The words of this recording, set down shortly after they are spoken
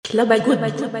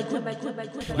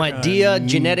My dear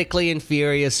genetically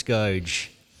inferior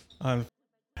Scourge. I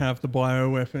have the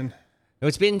bioweapon.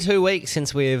 It's been 2 weeks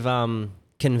since we've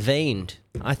convened.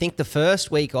 I think the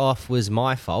first week off was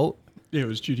my fault. Yeah, it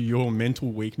was due to your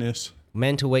mental weakness.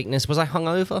 Mental weakness. Was I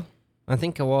hungover? I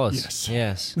think I was.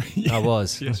 Yes. Yeah. I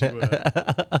was. Yes, you were.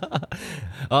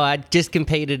 Oh, I just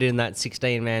competed in that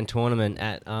 16-man tournament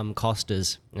at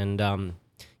Costa's, and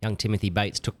young Timothy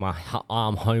Bates took my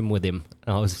arm home with him.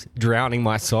 I was drowning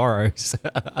my sorrows.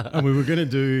 And we were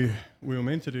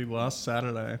meant to do last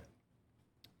Saturday,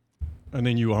 and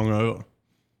then you hung over.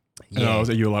 Yeah. And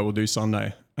you were like, we'll do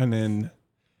Sunday. And then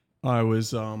I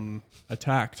was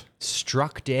attacked.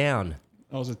 Struck down.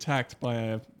 I was attacked by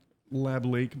a lab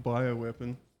leak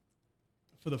bioweapon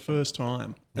for the first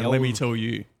time. And let me tell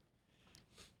you,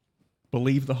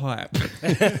 believe the hype.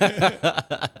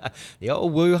 The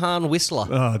old Wuhan Whistler.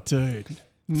 Oh, dude.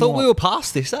 Thought we were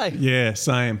past this, eh? Yeah,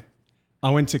 same. I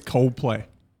went to Coldplay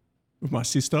with my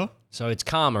sister. So it's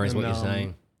karma is what you're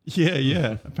saying.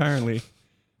 Yeah, apparently.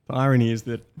 The irony is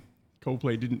that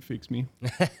Coldplay didn't fix me.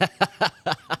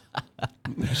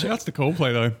 Shouts to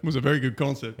Coldplay, though. It was a very good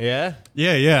concert. Yeah?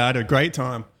 Yeah, I had a great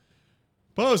time.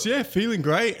 But I was, feeling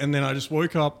great. And then I just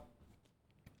woke up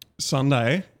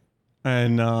Sunday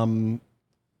and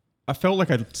I felt like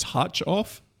a touch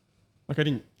off. Like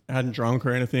I hadn't drunk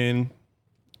or anything.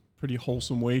 Pretty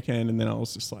wholesome weekend. And then I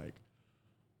was just like,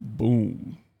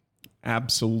 boom.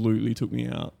 Absolutely took me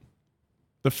out.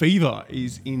 The fever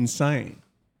is insane.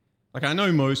 Like I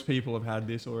know most people have had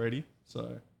this already,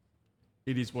 so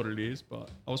it is what it is, but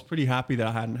I was pretty happy that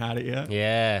I hadn't had it yet.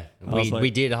 Yeah. We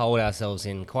did hold ourselves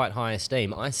in quite high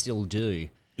esteem. I still do.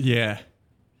 Yeah.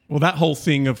 Well, that whole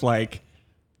thing of like,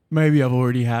 maybe I've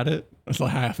already had it. It's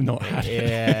like, I have not had it.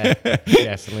 Yeah,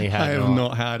 definitely have I have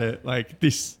not had it. Like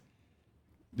this,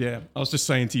 I was just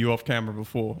saying to you off camera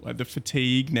before, like the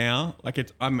fatigue now, like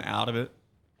I'm out of it.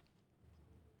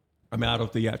 I'm out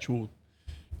of the actual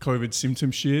COVID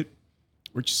symptom shit,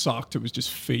 which sucked. It was just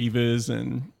fevers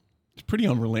and it's pretty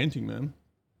unrelenting, man.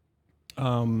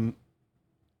 And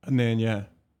then,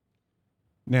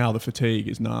 now the fatigue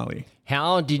is gnarly.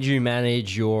 How did you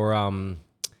manage your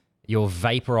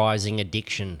vaporizing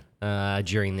addiction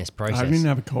during this process? I didn't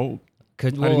have a cold. I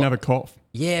didn't have a cough.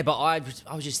 Yeah, but I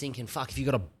was just thinking, fuck, if you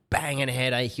got a banging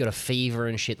headache, you got a fever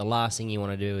and shit, the last thing you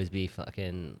want to do is be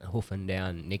fucking hoofing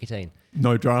down nicotine.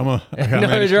 No drama. No drama.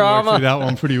 To work through that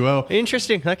one pretty well.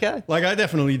 Interesting. Okay. Like I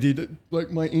definitely did it. Like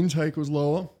my intake was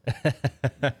lower.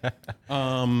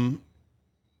 I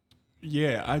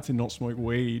had to not smoke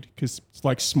weed because it's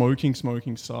like smoking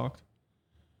sucked.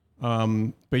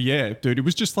 But yeah, dude, it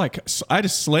was just like I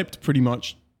just slept pretty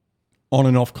much on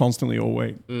and off constantly all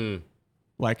week.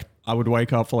 Like I would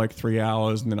wake up for like 3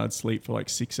 hours and then I'd sleep for like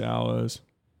 6 hours.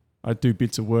 I'd do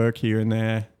bits of work here and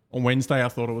there. On Wednesday, I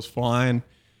thought it was fine.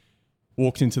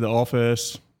 Walked into the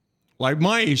office. Like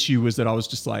my issue was that I was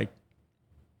just like,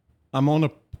 I'm on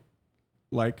a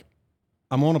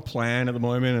plan at the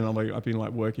moment, and I've been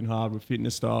like working hard with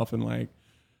fitness stuff and like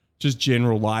just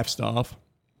general life stuff.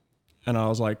 And I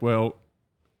was like, well,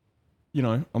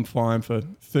 I'm fine for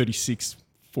 36,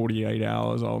 48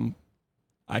 hours.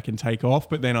 I can take off.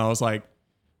 But then I was like,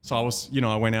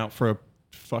 I went out for a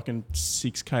fucking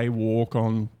 6K walk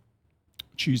on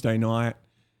Tuesday night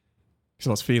because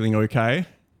I was feeling okay.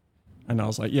 And I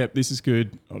was like, yep, this is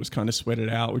good. I'll just kind of sweat it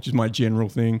out, which is my general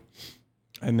thing.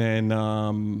 And then,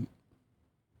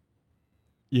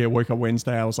 woke up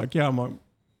Wednesday. I was like, I'll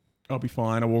be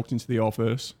fine. I walked into the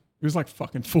office. It was like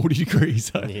fucking 40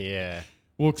 degrees. Yeah.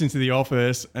 Walked into the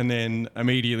office, and then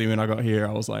immediately when I got here,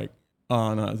 I was like,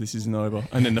 oh no, this isn't over.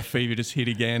 And then the fever just hit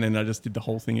again, and I just did the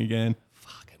whole thing again.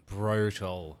 Fucking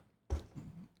brutal.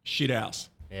 Shit house.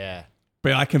 Yeah.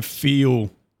 But I can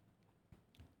feel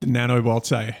the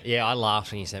nanobots, eh? Yeah, I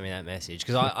laughed when you sent me that message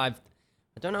because I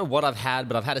don't know what I've had,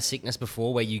 but I've had a sickness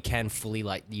before where you can fully,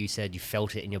 like you said, you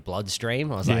felt it in your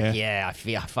bloodstream. I was like, I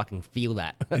fucking feel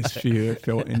that. It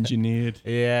felt engineered.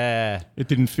 Yeah. It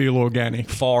didn't feel organic.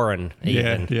 Foreign,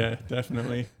 even. Yeah,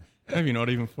 definitely. Maybe not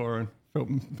even foreign. Felt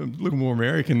a little more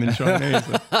American than Chinese.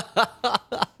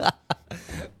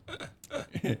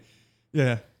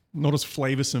 Yeah. Not as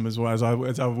flavoursome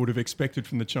as I would have expected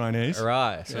from the Chinese.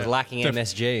 Right. So it's lacking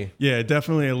MSG. Yeah,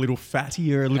 definitely a little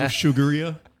fattier, a little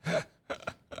sugarier.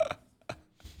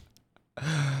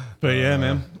 But yeah,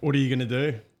 man, what are you going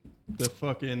to do? The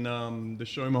fucking, the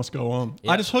show must go on.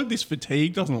 Yep. I just hope this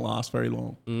fatigue doesn't last very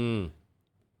long.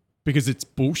 Because it's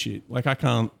bullshit. Like I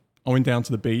went down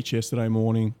to the beach yesterday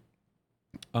morning.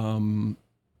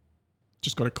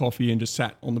 Just got a coffee and just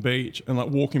sat on the beach. And like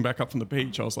walking back up from the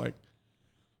beach, I was like,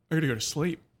 I gotta go to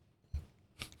sleep.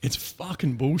 It's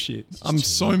fucking bullshit. I'm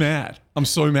so mad. I'm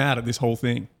so mad at this whole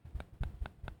thing.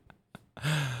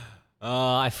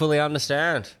 I fully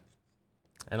understand.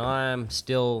 And I am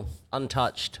still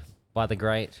untouched by the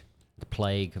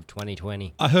plague of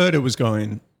 2020. I heard it was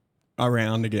going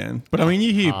around again. But I mean,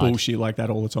 you hear bullshit like that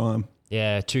all the time.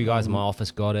 Yeah, 2 guys in my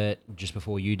office got it just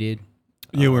before you did.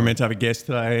 Yeah, we were meant to have a guest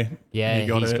today. Yeah,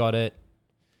 he's got it.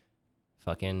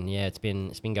 Fucking, yeah, it's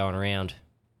been going around.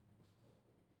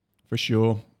 For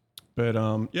sure. But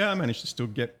yeah, I managed to still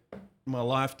get my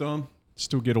life done.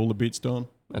 Still get all the bits done.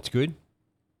 That's good.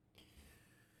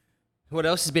 What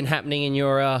else has been happening in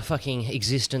your fucking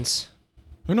existence?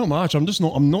 Well, not much. I'm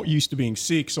not used to being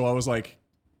sick, so I was like,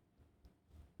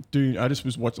 dude, I just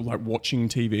was watching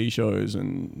TV shows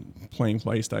and playing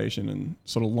PlayStation and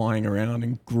sort of lying around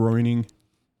and groaning.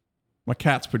 My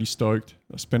cat's pretty stoked.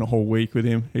 I spent a whole week with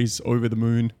him. He's over the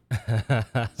moon.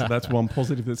 So that's one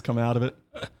positive that's come out of it.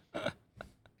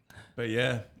 But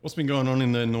yeah, what's been going on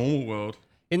in the normal world?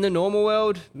 In the normal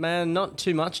world, man, not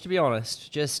too much to be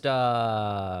honest. Just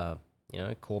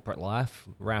corporate life,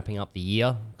 wrapping up the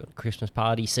year. Got a Christmas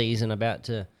party season about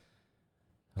to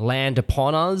land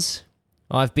upon us.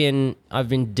 I've been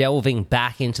delving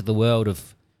back into the world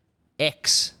of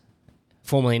X,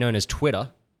 formerly known as Twitter.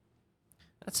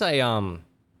 That's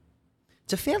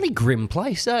it's a fairly grim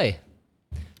place, eh?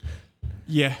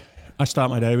 Yeah, I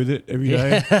start my day with it every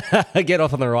day. Get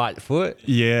off on the right foot.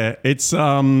 Yeah, it's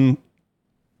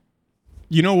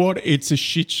you know what? It's a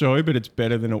shit show, but it's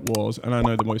better than it was. And I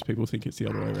know that most people think it's the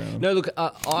other way around. No, look,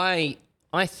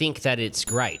 I think that it's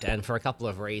great, and for a couple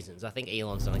of reasons. I think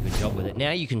Elon's done a good job with it.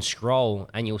 Now you can scroll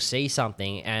and you'll see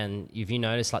something, and if you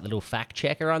notice like the little fact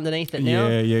checker underneath it now.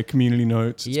 Yeah, community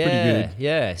notes. It's pretty good.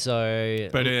 Yeah, so...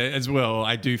 But as well,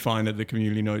 I do find that the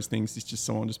community notes things is just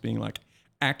someone just being like,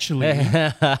 actually...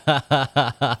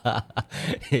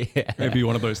 It'd be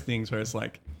one of those things where it's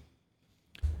like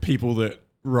people that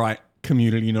write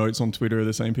community notes on Twitter are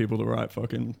the same people that write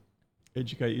fucking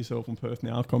educate yourself on Perth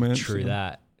Now comments. True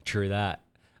that.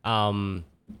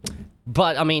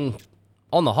 But I mean,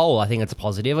 on the whole, I think it's a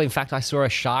positive. In fact, I saw a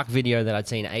shark video that I'd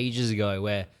seen ages ago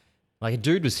where like a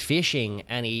dude was fishing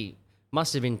and he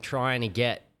must have been trying to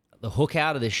get the hook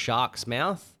out of this shark's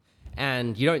mouth.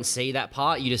 And you don't see that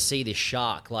part. You just see this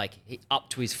shark like up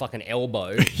to his fucking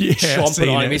elbow, yeah,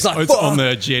 chomping on him. He's like, it's on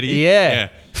the jetty. Yeah.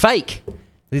 Fake.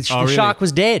 The really? Shark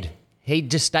was dead. He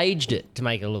just staged it to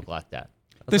make it look like that.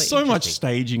 There's so much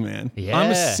staging, man. Yeah.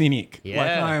 I'm a cynic. Yeah. Like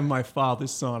I am my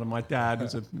father's son, and my dad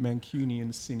was a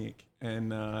Mancunian cynic,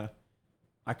 and I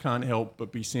can't help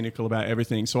but be cynical about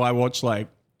everything. So I watch how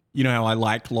I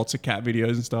like lots of cat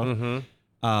videos and stuff.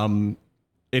 Mm-hmm.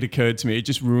 It occurred to me, it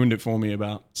just ruined it for me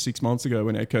about 6 months ago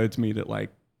when it occurred to me that like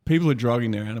people are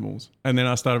drugging their animals, and then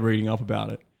I started reading up about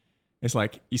it. It's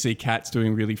like you see cats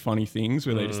doing really funny things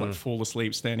where they just like fall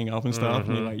asleep standing up and stuff.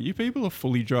 And you're like, you people are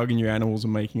fully drugging your animals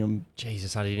and making them...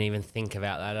 Jesus, I didn't even think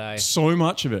about that, eh? So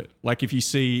much of it. Like if you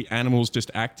see animals just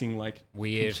acting like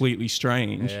weird, completely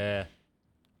strange. Yeah.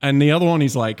 And the other one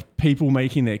is like people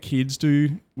making their kids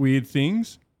do weird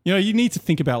things. You know, you need to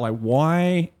think about like,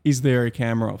 why is there a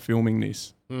camera filming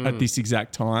this at this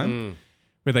exact time?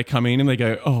 Where they come in and they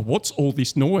go, oh, what's all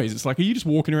this noise? It's like, are you just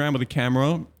walking around with a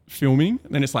camera filming?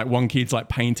 And then it's like one kid's like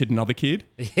painted another kid.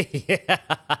 Yeah.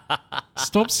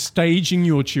 Stop staging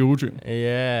your children.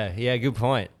 Yeah, good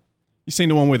point. You seen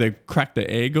the one where they crack the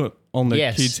egg on the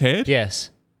kid's head?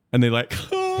 Yes. And they're like,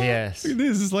 oh, yes. look at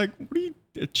this. It's like, what are you,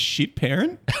 a shit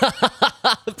parent?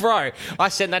 Bro, I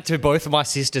sent that to both of my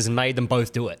sisters and made them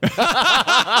both do it.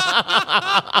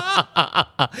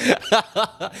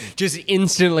 Just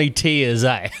instantly tears,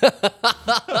 eh?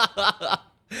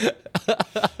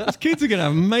 These kids are going to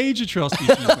have major trust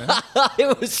issues, man.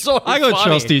 It was so I got funny.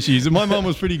 trust issues and my mum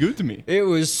was pretty good to me. It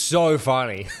was so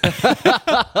funny.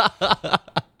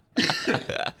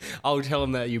 I'll tell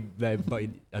them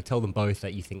that I'll tell them both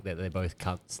that you think that they're both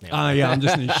cunts now. Yeah, I'm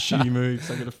just in a shitty mood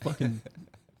because I got a fucking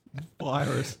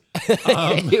virus.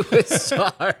 It was so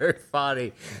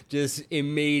funny. Just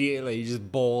immediately,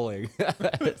 just bawling.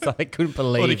 It's like, I couldn't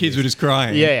believe. All the kids were just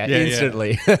crying. Yeah,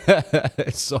 instantly.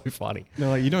 It's so funny. They're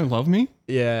like, you don't love me?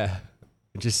 Yeah.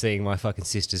 Just seeing my fucking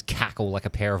sisters cackle like a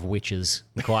pair of witches.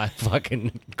 Quite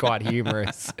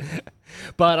humorous.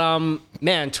 But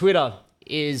man, Twitter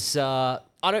is I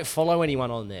don't follow anyone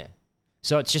on there.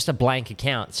 So it's just a blank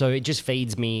account. So it just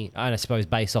feeds me, I suppose,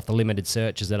 based off the limited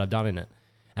searches that I've done in it.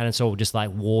 And it's all just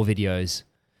like war videos,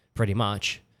 pretty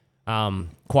much.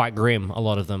 Quite grim, a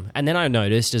lot of them. And then I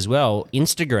noticed as well,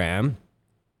 Instagram,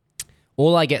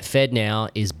 all I get fed now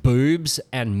is boobs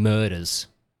and murders.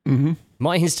 Mm-hmm.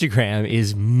 My Instagram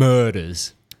is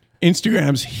murders.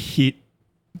 Instagram's hit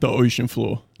the ocean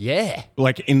floor. Yeah.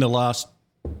 Like in the last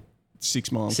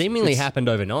 6 months. Seemingly happened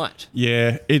overnight.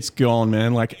 Yeah, it's gone,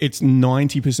 man. Like it's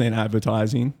 90%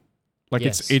 advertising. Like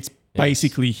Yes. it's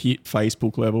basically hit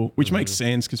Facebook level, which makes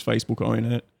sense because Facebook own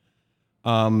it.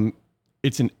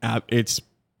 It's an app. It's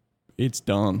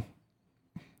done,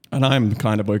 and I'm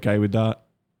kind of okay with that.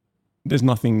 There's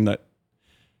nothing that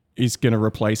is going to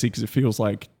replace it because it feels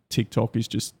like TikTok is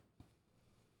just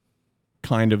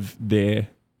kind of there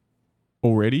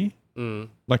already.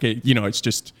 Like it's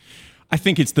just. I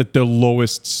think it's the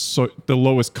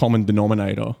lowest common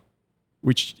denominator,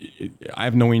 which I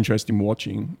have no interest in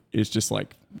watching. It's just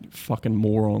like fucking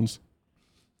morons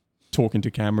talking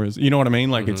to cameras. You know what I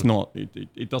mean? Like it's not.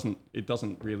 It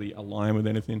doesn't really align with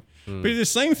anything. But it's the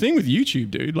same thing with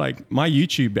YouTube, dude. Like my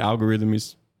YouTube algorithm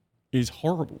is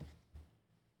horrible.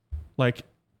 Like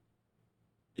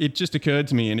it just occurred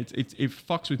to me, and it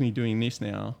fucks with me doing this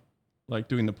now, like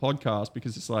doing the podcast,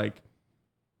 because it's like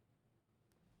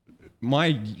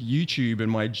my YouTube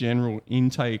and my general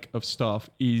intake of stuff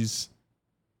is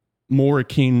more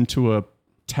akin to a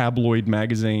tabloid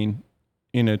magazine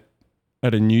at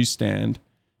a newsstand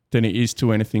than it is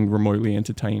to anything remotely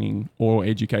entertaining or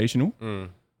educational.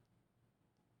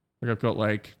 Like I've got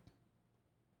like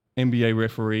NBA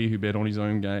referee who bet on his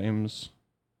own games.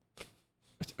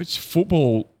 It's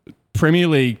football, Premier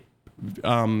League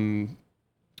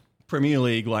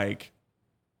like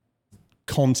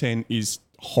content is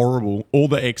horrible. All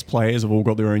the ex-players have all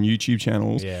got their own YouTube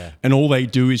channels. Yeah. And all they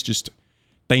do is just,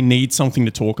 they need something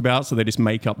to talk about, so they just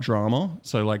make up drama.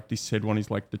 So like this said one is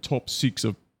like the top 6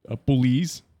 of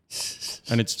bullies.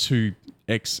 And it's two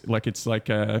it's like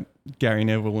Gary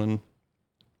Neville and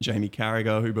Jamie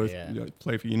Carragher, who both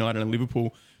play for United and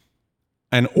Liverpool.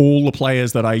 And all the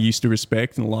players that I used to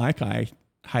respect and like, I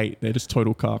hate. They're just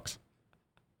total cocks.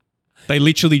 They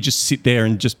literally just sit there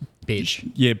and just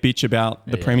bitch about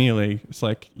the Premier League. It's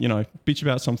like, bitch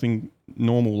about something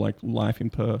normal like life in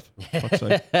Perth. Fuck's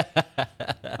sake.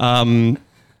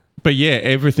 But yeah,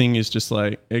 everything is just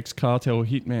like ex-cartel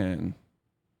hitman.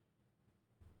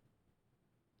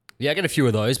 Yeah, I get a few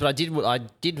of those, but I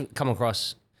did come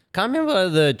across, can't remember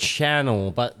the channel,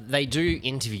 but they do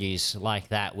interviews like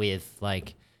that with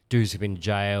like dudes who've been in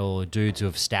jail or dudes who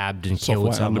have stabbed and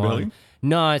killed someone. Underbelly?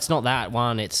 No, it's not that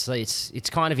one. It's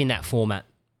kind of in that format.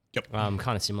 Yep.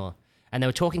 Kind of similar. And they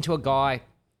were talking to a guy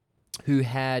who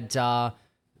had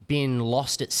been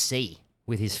lost at sea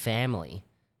with his family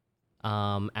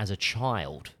as a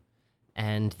child.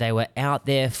 And they were out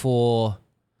there for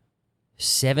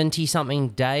 70-something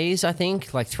days, I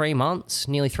think, like 3 months,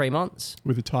 nearly 3 months.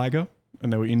 With a tiger,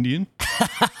 and they were Indian.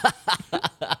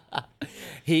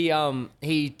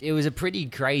 It was a pretty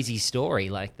crazy story.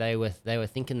 Like they were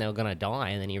thinking they were gonna die,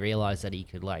 and then he realized that he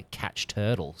could like catch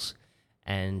turtles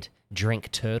and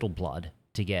drink turtle blood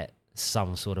to get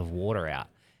some sort of water out.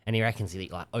 And he reckons he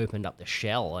like opened up the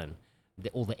shell and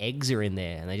all the eggs are in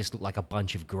there, and they just look like a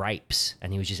bunch of grapes.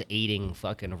 And he was just eating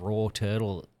fucking raw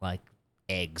turtle like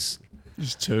eggs.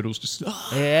 Just turtles, just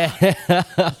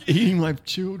eating my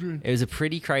children. It was a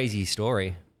pretty crazy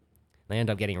story. They end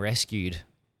up getting rescued.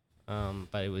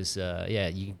 But it was,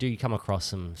 you do come across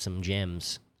some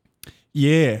gems.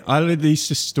 Yeah, I read these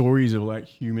just stories of like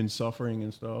human suffering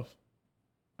and stuff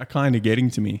are kind of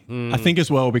getting to me. I think as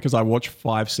well because I watched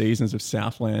 5 seasons of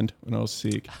Southland when I was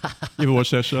sick. You ever watch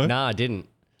that show? No, I didn't.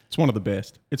 It's one of the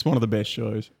best. It's one of the best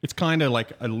shows. It's kind of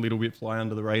like a little bit fly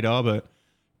under the radar, but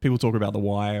people talk about The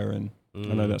Wire, and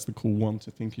I know that's the cool one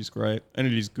to think is great, and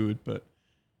it is good, but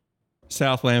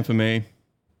Southland for me,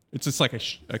 it's just like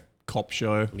a cop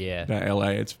show about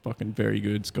LA. It's fucking very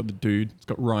good. It's got the dude. It's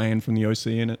got Ryan from the OC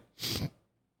in it.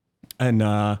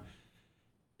 And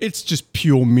it's just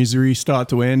pure misery start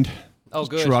to end. Oh,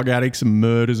 just good. Drug addicts and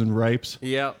murders and rapes.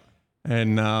 Yep.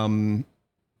 And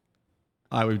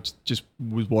I was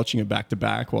watching it back to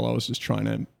back while I was just trying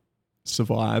to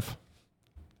survive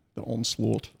the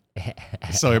onslaught.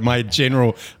 So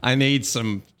I need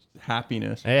some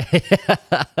happiness. Well,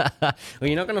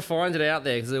 you're not going to find it out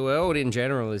there because the world in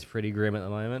general is pretty grim at the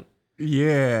moment.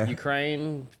 Yeah.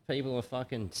 Ukraine, people are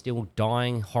fucking still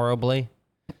dying horribly.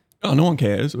 Oh, no one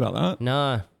cares about that.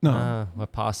 No. We're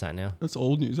past that now. That's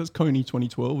old news. That's Coney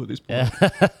 2012 at this point.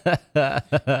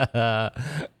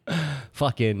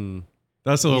 Fucking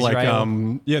that's all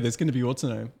Israel. Like, there's going to be, what's the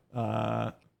name?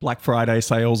 Black Friday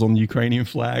sales on Ukrainian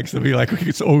flags. They'll be like,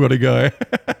 it's all got to go.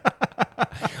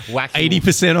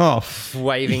 80% off.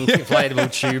 Waving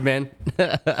inflatable tube men.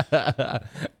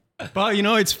 But,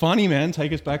 it's funny, man.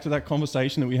 Take us back to that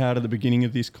conversation that we had at the beginning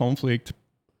of this conflict.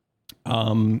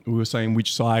 We were saying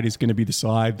which side is going to be the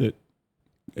side that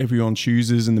everyone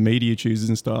chooses and the media chooses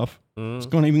and stuff. It's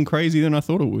gone even crazier than I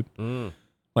thought it would.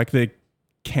 Like they're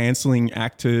cancelling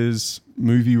actors,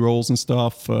 movie roles and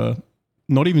stuff for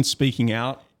not even speaking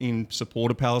out in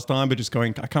support of Palestine, but just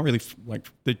going, I can't really, like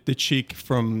the chick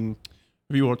from,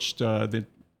 have you watched the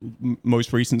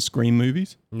most recent Scream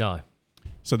movies? No.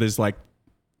 So there's like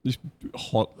this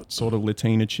hot sort of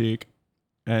Latina chick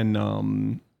and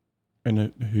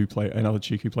another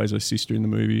chick who plays her sister in the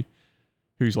movie,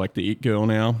 who's like the it girl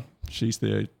now. She's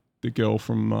the girl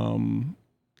from,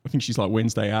 I think she's like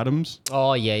Wednesday Addams.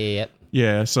 Oh, yeah.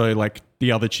 Yeah, so like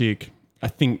the other chick, I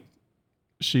think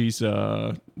she's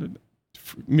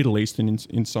Middle Eastern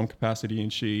in some capacity,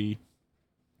 and she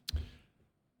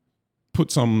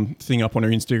put something up on her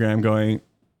Instagram going,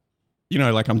 you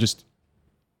know, like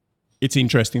it's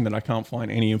interesting that I can't find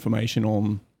any information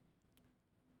on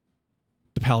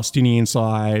the Palestinian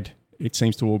side. It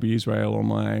seems to all be Israel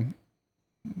on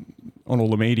all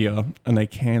the media, and they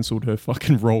cancelled her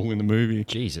fucking role in the movie.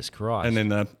 Jesus Christ. And then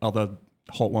the other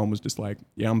hot one was just like,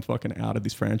 yeah, I'm fucking out of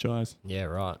this franchise. Yeah,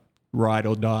 right. Ride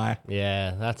or die.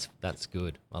 Yeah, that's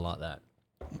good. I like that.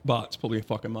 But it's probably a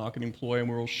fucking marketing ploy and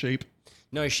we're all sheep.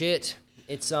 No shit.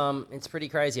 It's pretty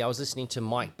crazy. I was listening to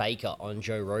Mike Baker on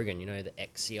Joe Rogan, you know, the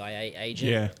ex-CIA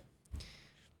agent. Yeah.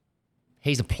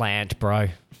 He's a plant, bro.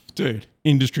 Dude,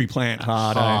 industry plant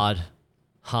hard.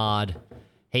 Hard.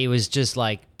 He was just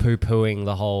like poo-pooing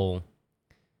the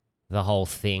whole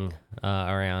thing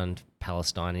around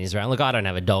Palestine and Israel. Look, I don't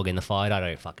have a dog in the fight. I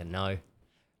don't fucking know.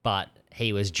 But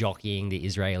he was jockeying the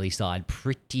Israeli side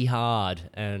pretty hard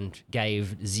and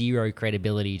gave zero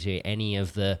credibility to any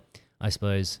of the, I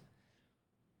suppose,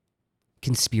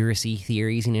 conspiracy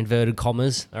theories in inverted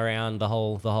commas around the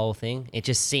whole thing. It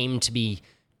just seemed to be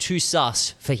too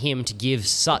sus for him to give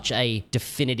such a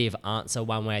definitive answer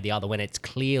one way or the other when it's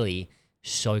clearly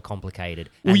so complicated.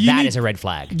 And that is a red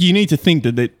flag. You need to think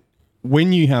that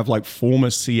when you have like former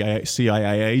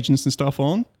CIA agents and stuff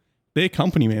on, they're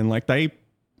company, man. Like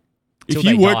if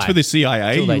you worked for the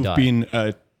CIA, you've been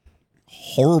a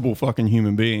horrible fucking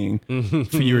human being.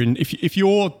 If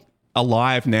you're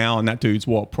alive now and that dude's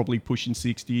probably pushing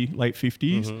 60, late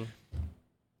 50s.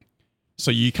 So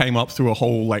you came up through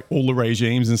all the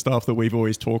regimes and stuff that we've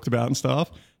always talked about and stuff,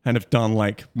 and have done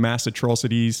like mass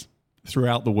atrocities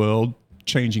throughout the world,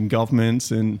 changing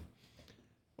governments and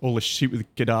all the shit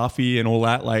with Gaddafi and all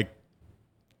that. Like,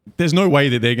 there's no way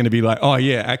that they're going to be like, oh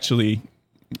yeah, actually,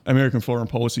 American foreign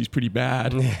policy is pretty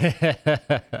bad.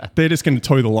 They're just going to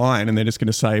toe the line and they're just going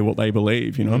to say what they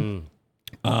believe, you know?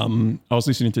 I was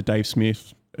listening to Dave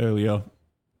Smith earlier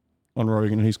on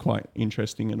Rogan, and he's quite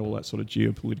interesting and all that sort of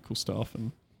geopolitical stuff.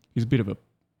 And he's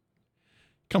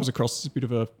comes across as a bit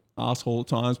of a asshole at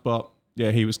times, but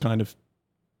yeah, he was kind of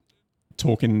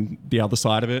talking the other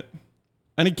side of it.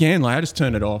 And again, like I just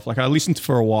turned it off. Like I listened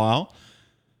for a while,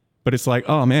 but it's like,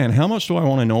 oh man, how much do I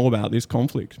want to know about this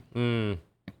conflict?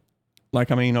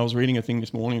 Like, I mean, I was reading a thing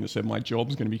this morning that said my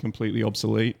job's going to be completely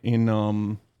obsolete in,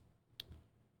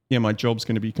 my job's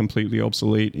going to be completely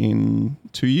obsolete in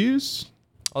 2 years.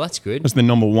 Oh, that's good. That's the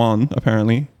number one,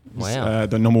 apparently. Wow.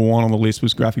 The number one on the list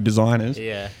was graphic designers.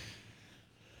 Yeah.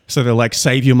 So they're like,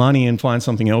 save your money and find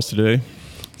something else to do.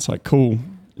 It's like, cool.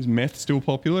 Is meth still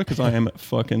popular? Because I am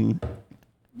fucking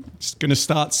just going to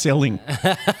start selling.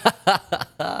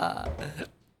 But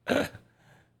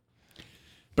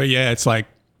yeah, it's like,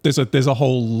 there's a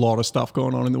whole lot of stuff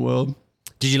going on in the world.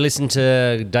 Did you listen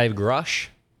to Dave Grush?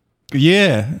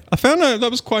 Yeah. I found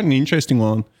that was quite an interesting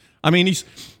one. I mean,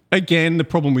 the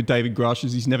problem with David Grush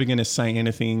is he's never going to say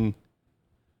anything.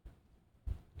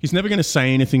 He's never going to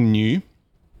say anything new.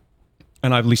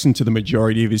 And I've listened to the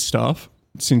majority of his stuff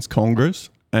since Congress.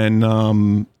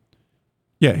 And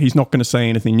he's not going to say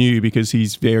anything new because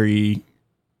he's very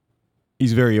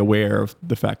aware of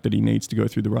the fact that he needs to go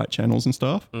through the right channels and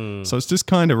stuff. So it's just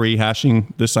kind of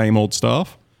rehashing the same old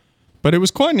stuff. But it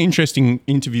was quite an interesting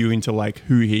interview into like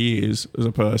who he is as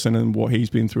a person and what he's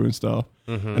been through and stuff.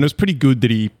 And it was pretty good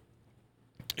that he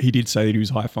did say that he was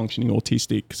high functioning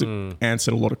autistic because it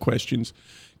answered a lot of questions.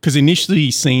 Because initially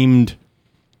he seemed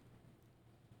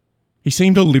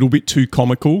a little bit too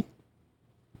comical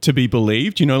to be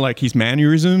believed, you know, like his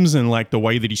mannerisms and like the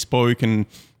way that he spoke and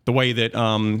the way that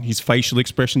his facial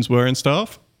expressions were and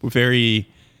stuff were very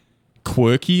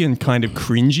quirky and kind of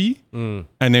cringy. And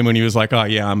then when he was like, oh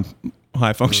yeah, I'm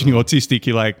high functioning autistic,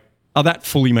 you're like, oh, that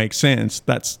fully makes sense.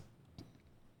 That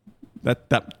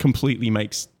completely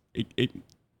makes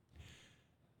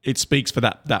it speaks for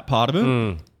that part of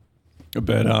it.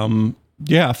 But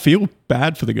I feel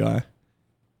bad for the guy.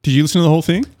 Did you listen to the whole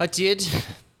thing? I did.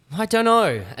 I don't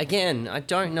know. Again, I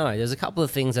don't know. There's a couple of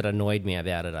things that annoyed me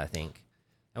about it, I think.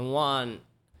 And one,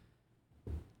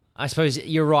 I suppose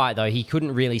you're right, though. He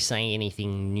couldn't really say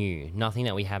anything new, nothing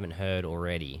that we haven't heard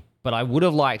already. But I would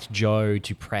have liked Joe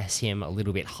to press him a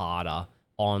little bit harder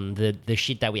on the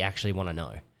shit that we actually want to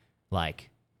know, like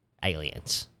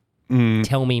aliens.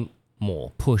 Tell me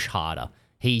more, push harder.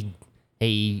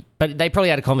 But they probably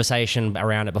had a conversation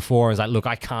around it before. It was like, look,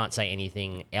 I can't say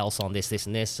anything else on this,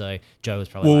 and this. So Joe was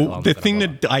probably like, the thing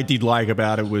that I did like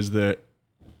about it was that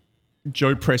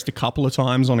Joe pressed a couple of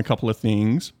times on a couple of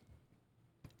things,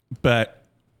 but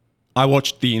I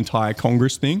watched the entire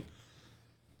Congress thing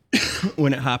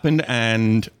when it happened,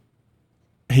 and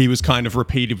he was kind of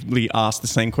repeatedly asked the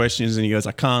same questions, and he goes,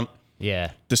 I can't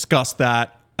discuss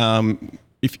that.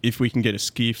 If we can get a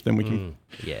skiff, then we can.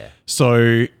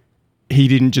 So he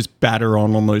didn't just batter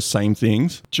on those same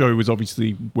things. Joe was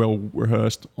obviously well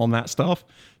rehearsed on that stuff.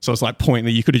 So it's like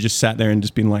pointless. You could have just sat there and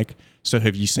just been like, so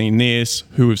have you seen this?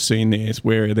 Who have seen this?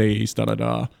 Where are these?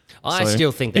 Da-da-da. I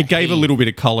still think that it gave a little bit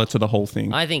of color to the whole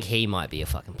thing. I think he might be a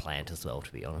fucking plant as well,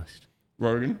 to be honest.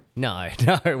 Rogan? No,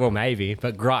 well, maybe,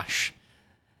 but Grush.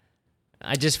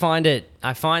 I find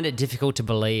it difficult to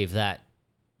believe that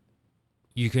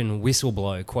you can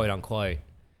whistleblow, quote unquote,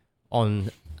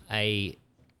 on a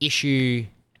issue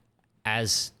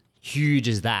as huge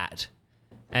as that,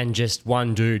 and just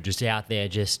one dude just out there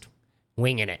just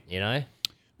winging it, you know?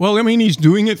 Well, I mean, he's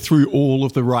doing it through all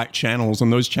of the right channels,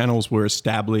 and those channels were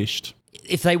established.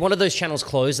 If they wanted those channels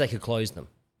closed, they could close them.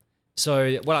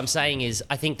 So what I'm saying is,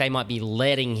 I think they might be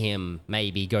letting him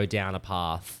maybe go down a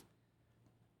path,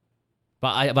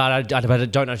 but I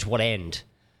don't know to what end.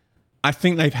 I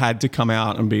think they've had to come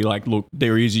out and be like, look,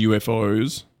 there is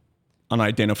UFOs,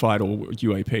 unidentified, or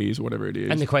UAPs, or whatever it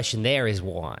is. And the question there is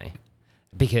why?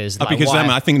 Because I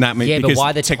think that means because but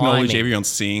why the technology, timing? Everyone's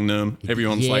seeing them.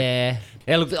 Everyone's yeah,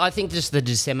 look, I think just the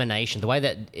dissemination, the way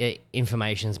that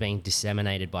information is being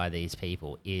disseminated by these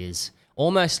people is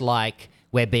almost like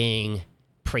we're being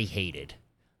preheated.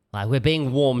 Like we're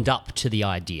being warmed up to the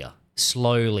idea,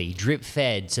 slowly, drip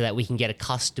fed, so that we can get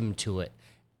accustomed to it.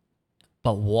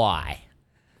 But why?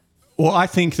 Well, I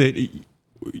think that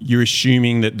you're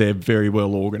assuming that they're very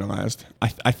well organized.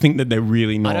 I think that they're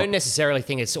really not. I don't necessarily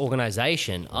think it's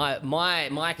organization.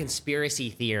 My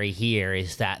conspiracy theory here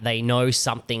is that they know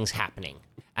something's happening.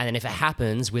 And then if it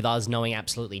happens with us knowing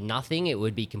absolutely nothing, it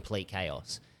would be complete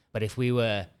chaos. But if we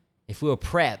were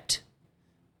prepped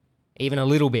even a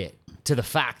little bit to the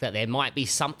fact that there might be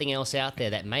something else out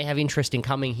there that may have interest in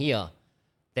coming here,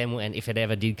 then if it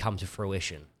ever did come to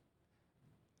fruition,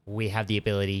 we have the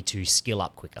ability to skill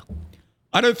up quicker.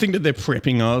 I don't think that they're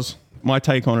prepping us. My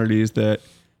take on it is that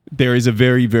there is a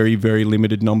very, very, very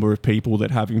limited number of people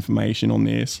that have information on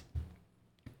this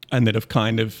and that have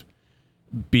kind of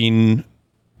been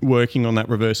working on that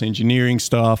reverse engineering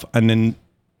stuff, and then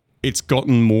it's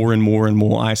gotten more and more and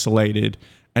more isolated,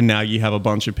 and now you have a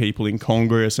bunch of people in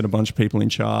Congress and a bunch of people in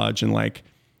charge, and like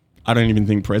I don't even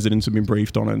think presidents have been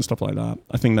briefed on it and stuff like that.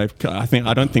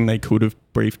 I don't think they could have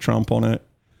briefed Trump on it,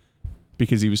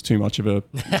 because he was too much of a,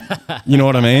 you know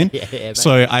what I mean? Yeah,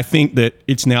 so I think that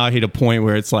it's now hit a point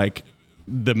where it's like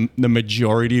the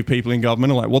majority of people in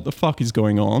government are like, what the fuck is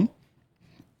going on?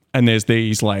 And there's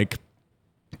these like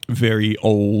very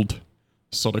old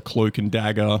sort of cloak and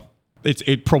dagger.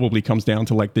 It probably comes down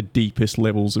to like the deepest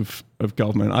levels of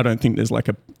government. I don't think there's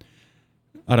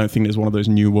one of those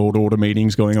New World Order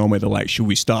meetings going on where they're like, should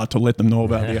we start to let them know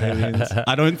about the aliens?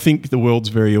 I don't think the world's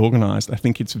very organized. I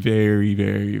think it's very,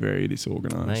 very, very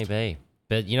disorganized. Maybe.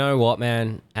 But you know what,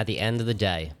 man? At the end of the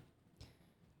day,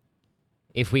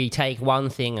 if we take one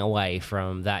thing away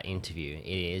from that interview, it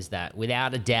is that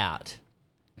without a doubt,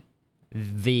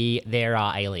 there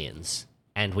are aliens,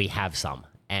 and we have some,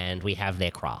 and we have their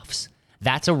crafts.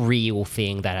 That's a real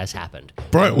thing that has happened.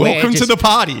 Bro, welcome to the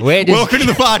party. Welcome to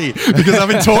the party. Because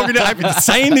I've been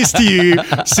saying this to you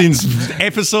since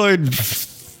episode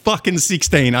fucking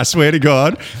 16, I swear to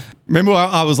God. Remember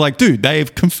I was like, dude,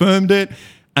 they've confirmed it,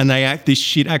 and this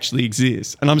shit actually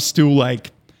exists. And I'm still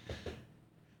a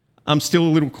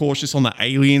little cautious on the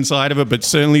alien side of it, but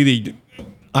certainly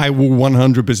I will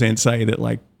 100% say that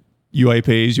like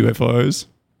UAPs, UFOs,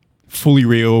 fully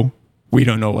real. We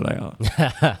don't know what they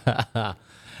are.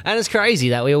 And it's crazy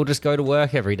that we all just go to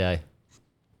work every day.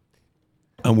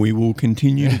 And we will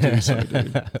continue to do so,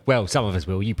 dude. Well, some of us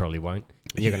will. You probably won't.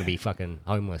 You're going to be fucking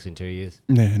homeless in 2 years.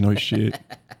 Yeah, no shit.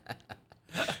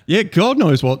 Yeah, God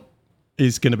knows what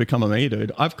is going to become of me,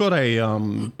 dude. I've got a...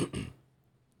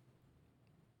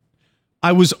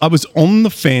 I was on the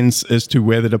fence as to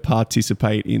whether to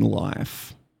participate in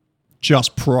life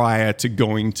just prior to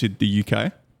going to the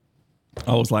UK.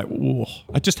 I was like, whoa.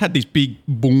 I just had this big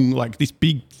boom, like this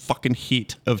big fucking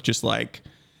hit of just like,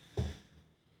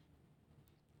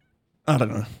 I don't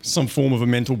know, some form of a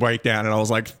mental breakdown. And I was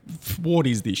like, what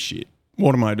is this shit?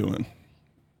 What am I doing?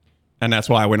 And that's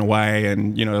why I went away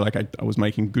and, you know, like I was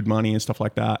making good money and stuff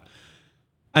like that.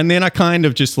 And then I kind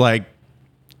of just like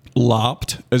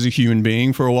LARPed as a human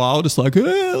being for a while, just like,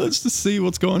 let's just see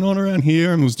what's going on around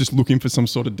here, and was just looking for some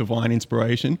sort of divine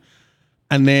inspiration.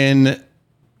 And then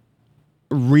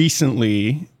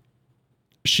recently,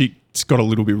 shit's got a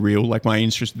little bit real. Like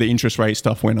the interest rate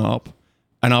stuff went up,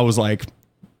 and I was like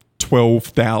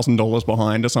 $12,000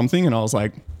 behind or something. And I was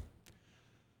like,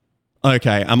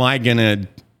 okay, am I gonna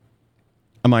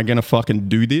fucking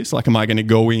do this? Like, am I gonna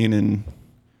go in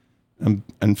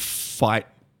and fight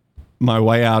my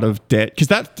way out of debt? Because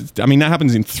that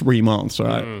happens in 3 months,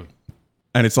 right?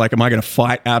 And it's like, am I going to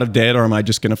fight out of debt, or am I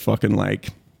just going to fucking like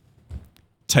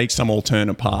take some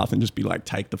alternate path and just be like,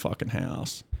 take the fucking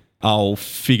house? I'll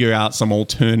figure out some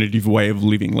alternative way of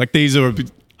living. Like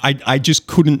I just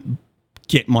couldn't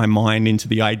get my mind into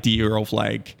the idea of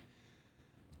like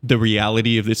the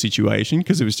reality of the situation,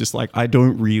 because it was just like, I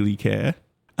don't really care.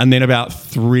 And then about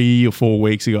 3 or 4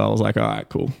 weeks ago, I was like, all right,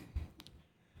 cool.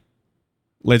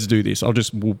 Let's do this.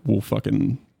 We'll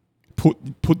fucking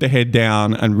put the head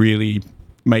down and really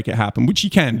make it happen, which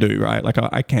you can do, right? Like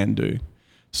I can do.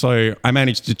 So I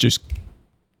managed to just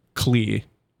clear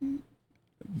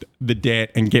the debt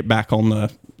and get back on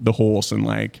the horse,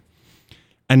 and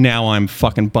now I'm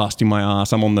fucking busting my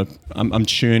ass. I'm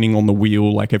churning on the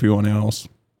wheel like everyone else.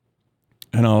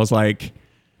 And I was like,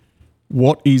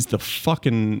 what is the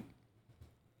fucking...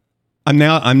 I'm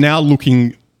now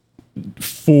looking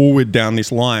forward down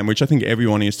this line, which I think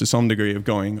everyone is to some degree, of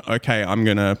going, okay, I'm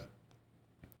gonna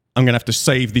have to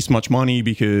save this much money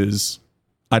because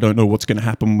I don't know what's gonna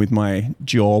happen with my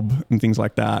job and things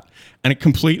like that. And it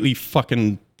completely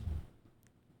fucking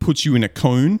puts you in a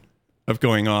cone of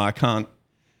going, oh, I can't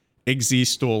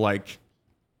exist or like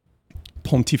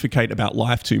pontificate about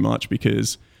life too much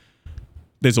because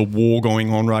there's a war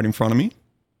going on right in front of me.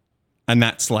 And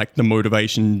that's like the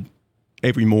motivation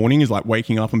every morning, is like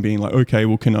waking up and being like, okay,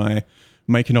 well, can I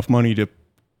make enough money to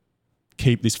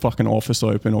keep this fucking office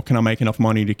open, or can I make enough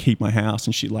money to keep my house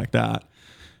and shit like that?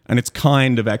 And it's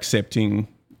kind of accepting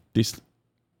this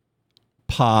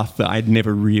path that I'd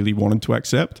never really wanted to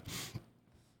accept.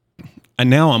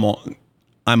 And now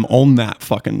I'm on that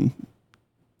fucking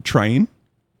train.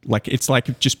 Like, it's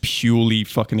like just purely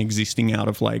fucking existing out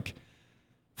of like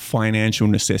financial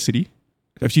necessity.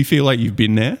 If you feel like you've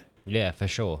been there. Yeah, for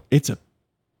sure. It's a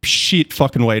shit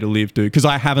fucking way to live, dude, because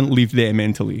I haven't lived there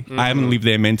mentally. I haven't lived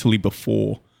there mentally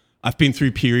before. I've been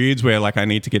through periods where like I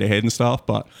need to get ahead and stuff,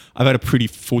 but I've had a pretty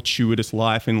fortuitous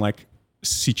life in like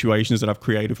situations that I've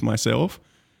created for myself.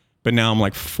 But now I'm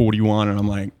like 41 and I'm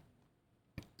like,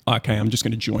 okay, I'm just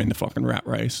going to join the fucking rat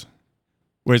race.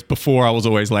 Whereas before I was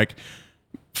always like,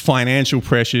 financial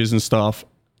pressures and stuff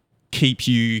keep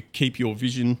your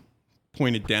vision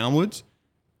pointed downwards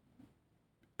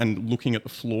and looking at the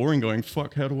floor and going,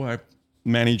 fuck, how do I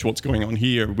manage what's going on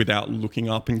here without looking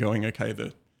up and going, okay,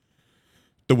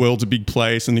 the world's a big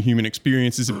place and the human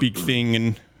experience is a big thing,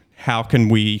 and how can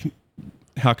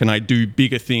I do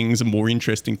bigger things and more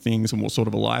interesting things, and what sort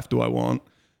of a life do I want?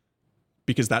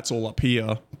 Because that's all up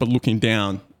here, but looking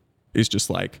down is just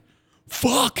like,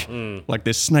 fuck, like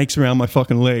there's snakes around my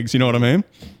fucking legs, you know what I mean?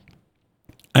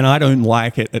 And I don't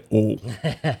like it at all.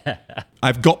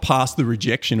 I've got past the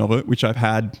rejection of it, which I've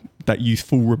had that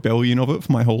youthful rebellion of it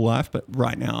for my whole life. But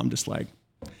right now I'm just like,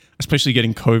 especially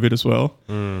getting COVID as well.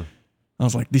 I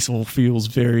was like, this all feels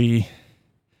very,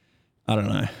 I don't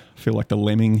know, I feel like the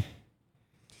lemming.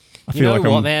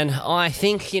 Man? I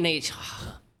think you need,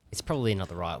 it's probably not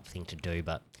the right thing to do,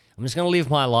 but I'm just going to live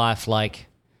my life like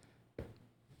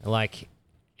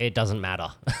it doesn't matter.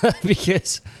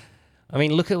 Because... I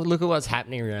mean, look at what's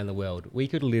happening around the world. We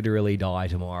could literally die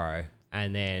tomorrow,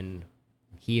 and then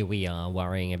here we are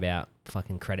worrying about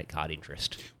fucking credit card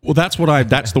interest. Well, that's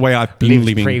the way I've been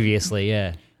living previously,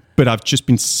 yeah. But I've just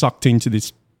been sucked into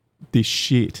this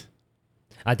shit.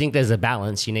 I think there's a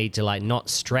balance. You need to like not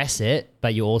stress it,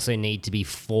 but you also need to be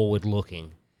forward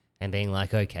looking and being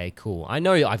like, okay, cool. I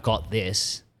know I've got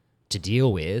this to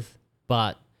deal with,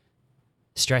 but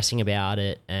stressing about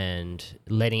it and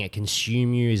letting it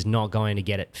consume you is not going to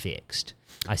get it fixed.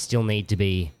 I need to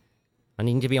be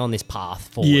on this path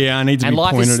forward. Yeah, I need to be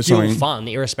pointed at something. And life is still fun,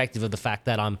 irrespective of the fact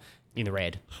that I'm in the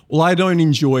red. Well, I don't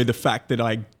enjoy the fact that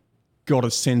I got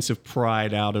a sense of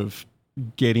pride out of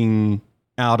getting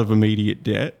out of immediate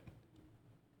debt.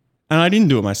 And I didn't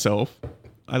do it myself.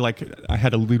 I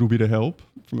had a little bit of help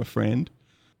from a friend.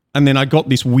 And then I got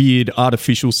this weird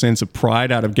artificial sense of pride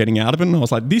out of getting out of it. And I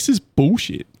was like, this is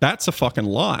bullshit. That's a fucking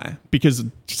lie. Because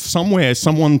somewhere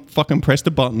someone fucking pressed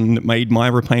a button that made my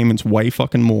repayments way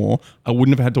fucking more. I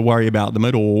wouldn't have had to worry about them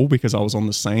at all because I was on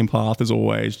the same path as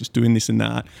always, just doing this and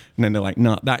that. And then they're like,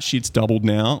 nah, that shit's doubled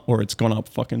now, or it's gone up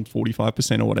fucking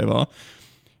 45% or whatever.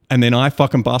 And then I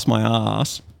fucking bust my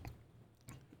ass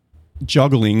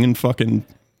juggling and fucking,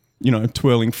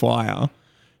 twirling fire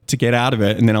to get out of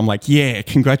it. And then I'm like, yeah,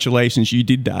 congratulations, you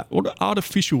did that. What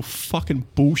artificial fucking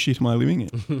bullshit am I living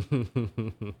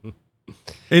in?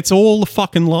 It's all a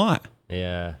fucking lie.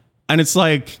 Yeah. And it's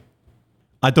like,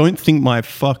 I don't think my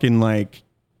fucking like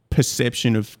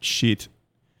perception of shit,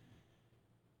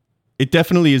 it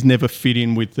definitely has never fit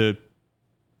in with the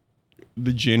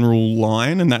general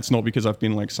line. And that's not because I've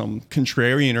been like some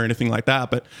contrarian or anything like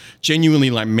that, but genuinely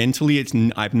like mentally,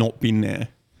 I've not been there.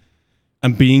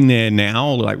 And being there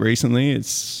now, like recently,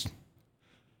 it's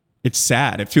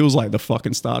sad. It feels like the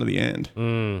fucking start of the end.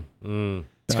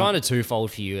 It's kind of twofold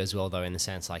for you as well, though, in the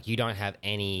sense like you don't have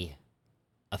any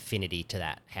affinity to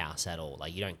that house at all.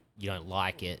 Like you don't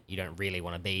like it. You don't really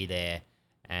want to be there,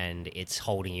 and it's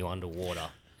holding you underwater,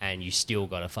 and you still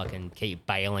got to fucking keep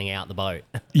bailing out the boat.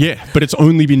 Yeah, but it's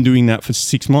only been doing that for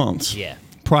 6 months. Yeah.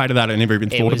 Prior to that, I never even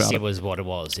thought about it. It was what it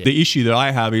was. Yeah. The issue that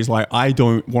I have is like, I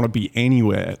don't want to be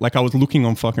anywhere. Like I was looking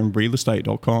on fucking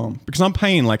realestate.com because I'm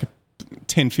paying like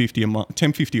 $10.50 a month,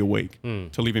 $10.50 a week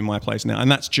to live in my place now. And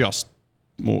that's just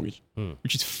mortgage,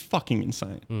 which is fucking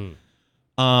insane.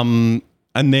 And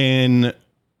then,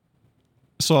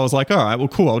 so I was like, all right, well,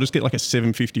 cool. I'll just get like a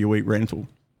 $7.50 a week rental,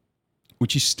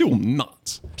 which is still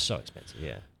nuts. So expensive.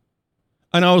 Yeah.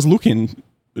 And I was looking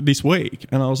this week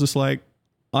and I was just like,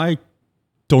 I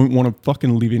don't want to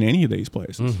fucking live in any of these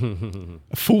places.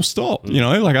 Full stop,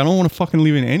 like I don't want to fucking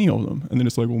live in any of them. And then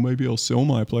it's like, well, maybe I'll sell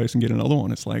my place and get another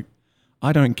one. It's like,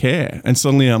 I don't care. And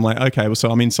suddenly I'm like, okay, well,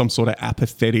 so I'm in some sort of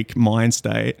apathetic mind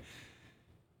state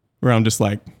where I'm just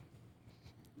like,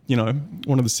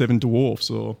 one of the 7 dwarfs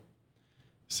or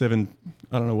 7,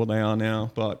 I don't know what they are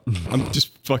now, but I'm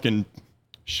just fucking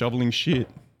shoveling shit.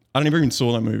 I never even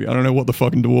saw that movie. I don't know what the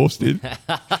fucking dwarfs did.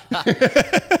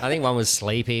 I think one was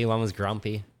sleepy, one was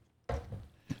grumpy.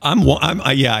 I'm all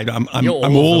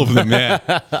of them.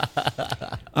 Yeah,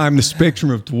 I'm the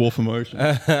spectrum of dwarf emotion.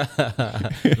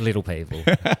 Little people.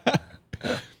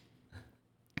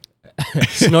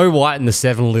 Snow White and the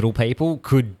 7 Little People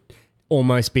could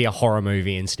almost be a horror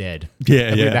movie instead.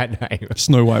 Yeah, with that name.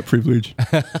 Snow White privilege.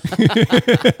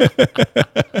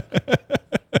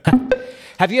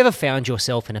 Have you ever found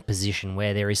yourself in a position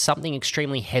where there is something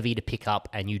extremely heavy to pick up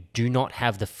and you do not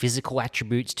have the physical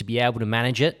attributes to be able to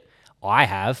manage it? I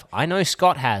have. I know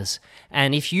Scott has.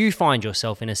 And if you find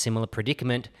yourself in a similar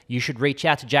predicament, you should reach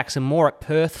out to Jackson Moore at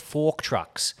Perth Fork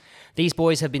Trucks. These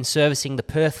boys have been servicing the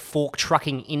Perth fork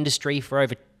trucking industry for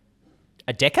over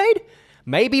a decade?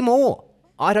 Maybe more.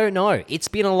 I don't know. It's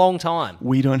been a long time.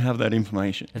 We don't have that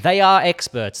information. They are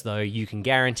experts, though. You can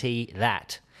guarantee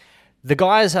that. The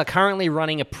guys are currently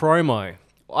running a promo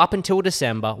up until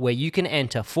December where you can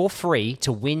enter for free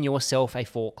to win yourself a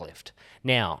forklift.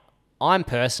 Now, I'm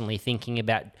personally thinking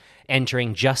about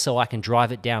entering just so I can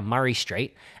drive it down Murray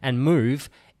Street and move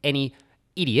any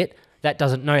idiot that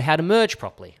doesn't know how to merge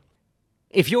properly.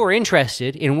 If you're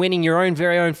interested in winning your own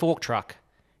very own fork truck,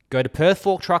 go to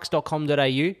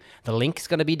perthforktrucks.com.au. The link is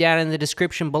going to be down in the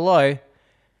description below,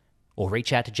 or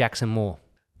reach out to Jackson Moore.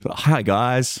 Hi,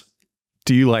 guys.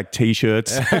 Do you like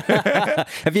T-shirts?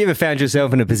 Have you ever found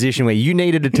yourself in a position where you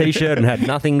needed a T-shirt and had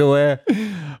nothing to wear?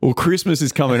 Well, Christmas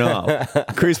is coming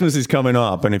up. Christmas is coming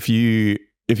up. And if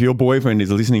your boyfriend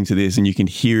is listening to this and you can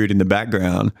hear it in the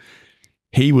background,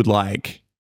 he would like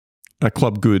a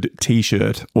Club Good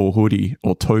T-shirt or hoodie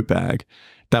or tote bag.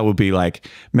 That would be like,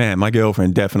 man, my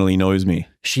girlfriend definitely knows me.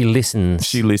 She listens.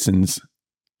 She listens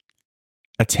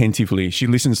attentively. She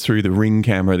listens through the Ring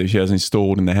camera that she has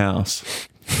installed in the house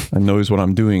and knows what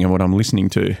I'm doing and what I'm listening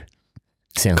to.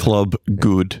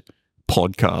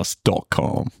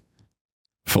 Clubgoodpodcast.com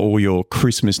for all your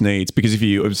Christmas needs. Because if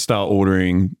you start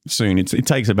ordering soon, it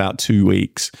takes about 2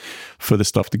 weeks for the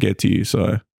stuff to get to you.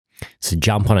 So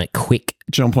jump on it quick.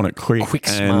 Quick,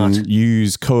 and smart.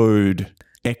 use code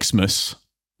Xmas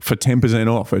for 10%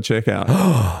 off at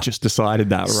checkout. Just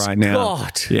decided that right now.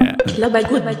 Scott. Yeah.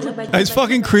 It's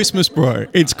fucking Christmas, bro.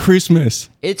 It's Christmas.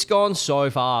 It's gone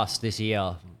so fast this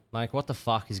year. Like, what the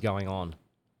fuck is going on?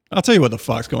 I'll tell you what the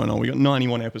fuck's going on. We got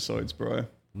 91 episodes, bro.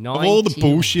 90? Of all the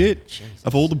bullshit, Jesus.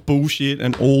 of all the bullshit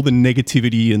and all the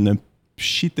negativity and the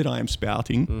shit that I am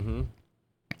spouting,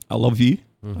 I love you.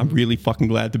 I'm really fucking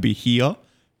glad to be here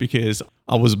because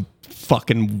I was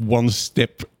fucking one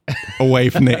step away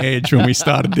from the edge when we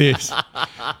started this.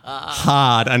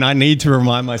 Hard. And I need to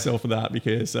remind myself of that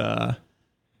because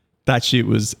that shit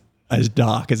was as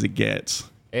dark as it gets.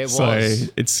 It so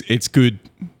was. It's good.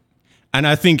 And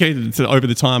I think over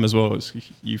the time as well,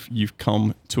 you've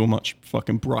come to a much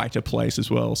fucking brighter place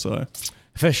as well. So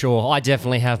For sure. I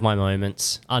definitely have my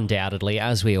moments, undoubtedly,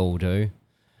 as we all do.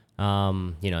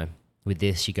 With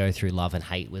this, you go through love and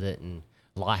hate with it, and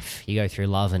life, you go through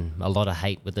love and a lot of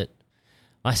hate with it.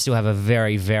 I still have a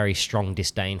very, very strong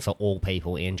disdain for all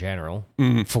people in general.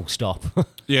 Full stop.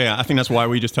 yeah, I think that's why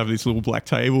we just have this little black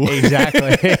table.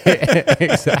 Exactly.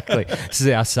 Exactly. This is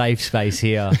our safe space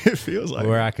here. It feels like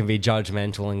where I can be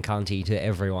judgmental and cunty to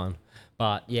everyone.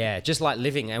 But yeah, just like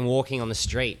living and walking on the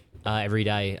street every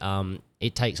day,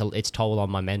 it takes its toll on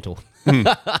my mental.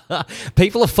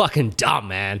 People are fucking dumb,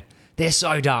 man. They're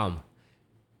so dumb.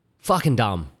 Fucking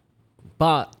dumb.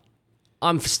 But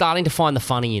I'm starting to find the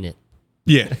funny in it.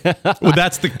 Yeah. Well,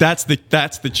 that's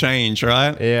the change,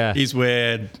 right? Yeah. Is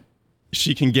where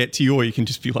she can get to you, or you can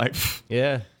just be like, pfft.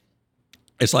 Yeah.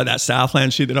 It's like that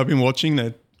Southland shit that I've been watching.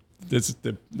 That there's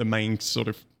the main sort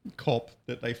of cop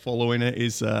that they follow in it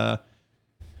is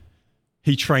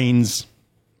he trains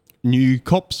new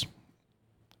cops,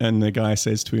 and the guy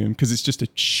says to him, because it's just a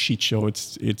shit show.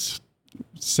 It's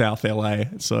South LA,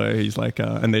 so he's like,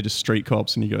 and they're just street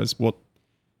cops, and he goes, "What?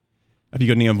 Have you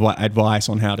got any advice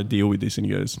on how to deal with this?" And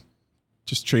he goes,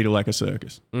 "Just treat it like a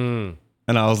circus." And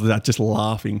I was just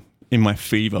laughing in my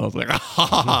fever. I was like, but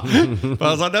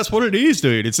I was like, that's what it is,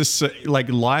 dude. It's just like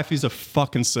life is a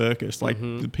fucking circus. Like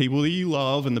the people that you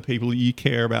love and the people that you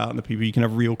care about and the people you can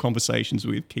have real conversations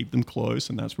with, keep them close,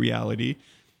 and that's reality.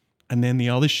 And then the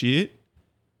other shit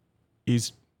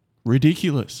is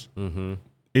ridiculous.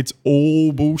 It's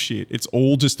all bullshit. It's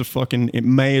all just it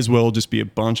may as well just be a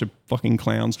bunch of fucking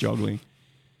clowns juggling.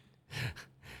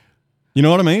 You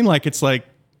know what I mean? Like, it's like,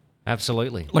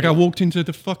 Absolutely. like I walked into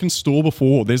the fucking store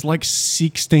before. There's like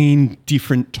 16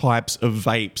 different types of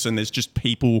vapes, and there's just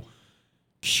people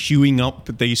queuing up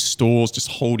at these stores,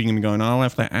 just holding them, going, "I'll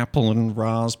have the apple and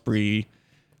raspberry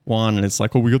one." And it's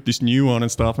like, "Oh, we got this new one and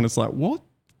stuff." And it's like, what?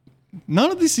 None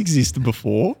of this existed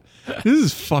before. This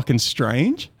is fucking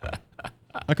strange.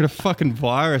 I got a fucking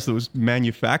virus that was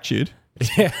manufactured,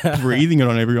 breathing it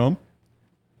on everyone.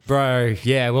 Bro,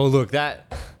 yeah, well, look, that...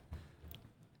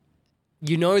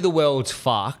 You know the world's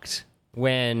fucked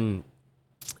when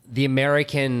the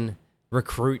American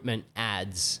recruitment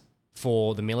ads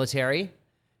for the military,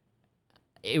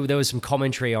 there was some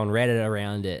commentary on Reddit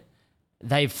around it.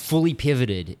 They've fully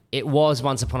pivoted. It was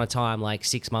once upon a time, like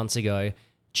 6 months ago,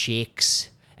 chicks...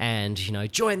 and,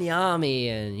 join the army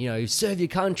and, serve your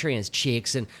country, and it's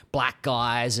chicks and black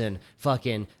guys and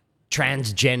fucking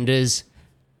transgenders.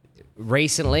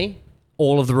 Recently,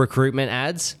 all of the recruitment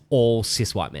ads, all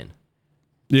cis white men.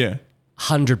 Yeah.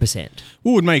 100%.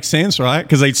 Well, it would make sense, right?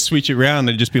 Because they'd switch it around.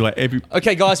 They'd just be like,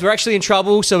 okay, guys, we're actually in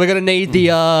trouble, so we're going to need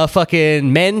the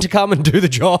fucking men to come and do the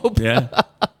job. Yeah.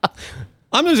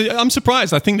 I'm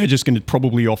surprised. I think they're just going to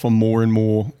probably offer more and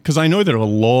more, because I know that a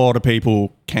lot of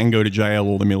people can go to jail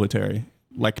or the military.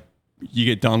 Like, you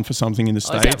get done for something in the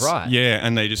States. Is that right? Yeah,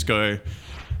 and they just go,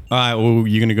 all right, well,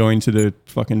 you're going to go into the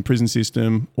fucking prison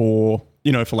system, or,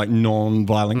 for like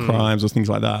non-violent crimes or things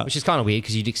like that. Which is kind of weird,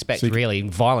 because you'd expect really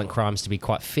violent crimes to be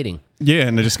quite fitting. Yeah,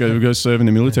 and they just go serve in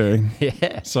the military.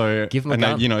 Yeah. So, give them a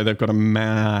gun. They've got a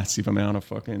massive amount of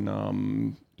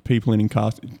fucking people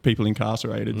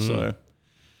incarcerated, so...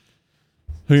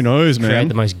 Who knows, man? Create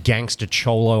the most gangster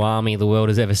cholo army the world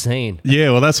has ever seen.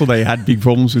 Yeah, well, that's what they had big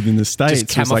problems with in the States.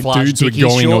 Just It's like camouflage dudes were Dickies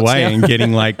going shorts away now. and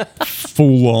getting like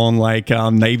full on like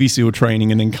Navy SEAL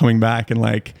training, and then coming back and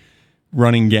like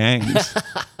running gangs.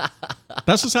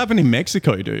 That's what's happened in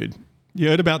Mexico, dude. You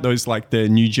heard about those, like the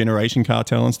new generation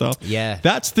cartel and stuff? Yeah.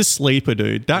 That's the sleeper,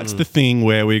 dude. That's the thing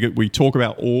where we talk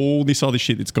about all this other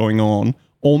shit that's going on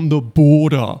the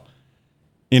border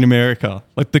in America.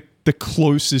 Like the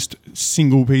closest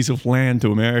single piece of land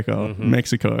to America,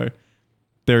 Mexico,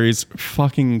 there is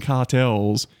fucking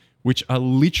cartels which are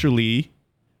literally,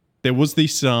 there was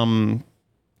this, there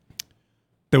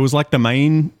was like the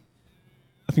main,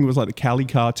 I think it was like the Cali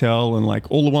cartel and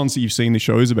like all the ones that you've seen the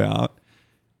shows about.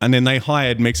 And then they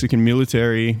hired Mexican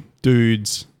military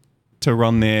dudes to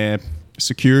run their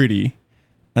security.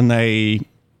 And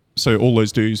so all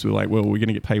those dudes were like, well, we're going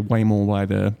to get paid way more by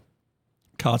the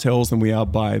cartels than we are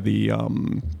by the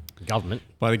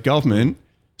government.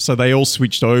 So they all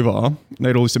switched over. They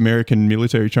had all this American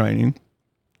military training.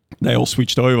 They all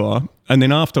switched over. And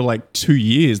then after like 2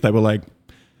 years, they were like,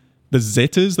 the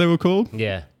Zetas, they were called.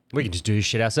 Yeah. We can just do this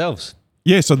shit ourselves.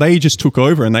 Yeah, so they just took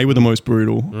over and they were the most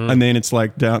brutal. Mm. And then it's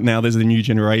like now there's the new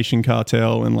generation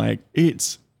cartel and like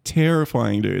it's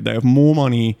terrifying, dude. They have more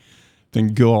money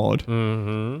than God.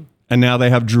 Mm-hmm. And now they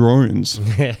have drones.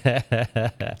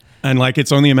 And like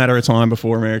it's only a matter of time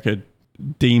before America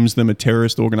deems them a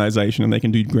terrorist organization and they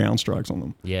can do ground strikes on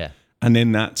them. Yeah. And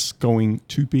then that's going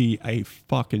to be a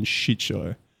fucking shit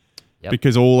show. Yep.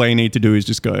 Because all they need to do is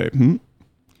just go,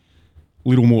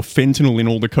 little more fentanyl in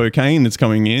all the cocaine that's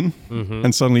coming in. Mm-hmm.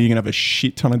 And suddenly you're going to have a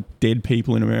shit ton of dead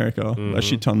people in America. A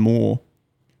shit ton more.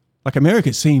 Like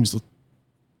America seems...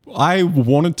 I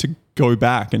wanted to go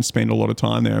back and spend a lot of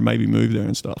time there and maybe move there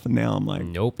and stuff. And now I'm like...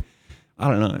 Nope. I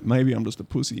don't know. Maybe I'm just a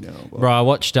pussy now. But. Bro, I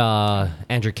watched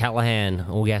Andrew Callahan,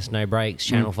 All Gas No Breaks,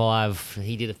 Channel 5.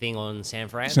 He did a thing on San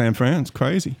Fran. San Fran's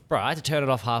crazy. Bro, I had to turn it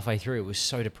off halfway through. It was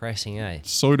so depressing, eh?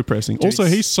 So depressing. Dude, also,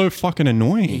 he's so fucking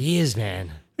annoying. He is, man.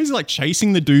 He's like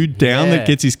chasing the dude down Yeah. that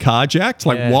gets his car jacked.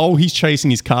 Like while he's chasing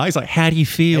his car, he's like, how do you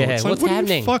feel? Yeah, It's like, what's what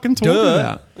happening? Are you fucking talking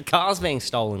about? The car's being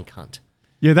stolen, cunt.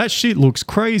 Yeah, that shit looks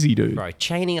crazy, dude. Bro,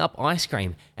 chaining up ice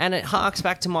cream. And it harks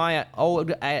back to my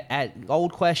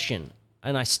old question,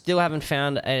 and I still haven't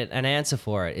found an answer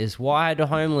for it, is why do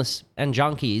homeless and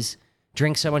junkies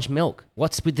drink so much milk?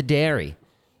 What's with the dairy?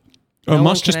 Oh, it No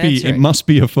must one just can be, answer it must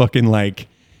be a fucking like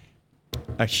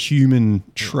a human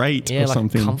trait Yeah, or like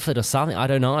something. comfort or something. I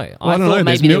don't know. I I don't thought know, there's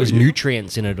maybe there milk- was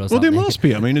nutrients in it or Well, something. there must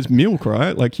be. I mean, it's milk,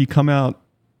 right? Like you come out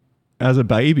as a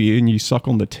baby and you suck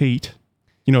on the teat.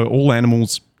 You know, all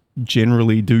animals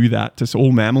generally do that. Just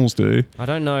all mammals do. I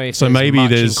don't know if So there's maybe much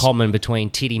there's- in common between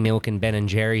titty milk and Ben and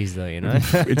Jerry's, though. You know.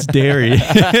 It's dairy.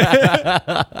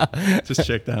 Just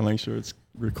check that, make sure it's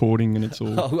recording and it's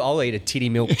all. I'll eat a titty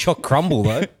milk choc crumble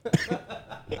though.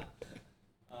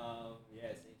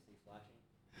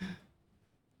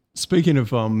 Speaking of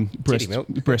breast milk.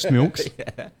 breast milks,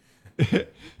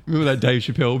 remember that Dave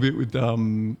Chappelle bit with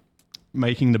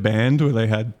making the band where they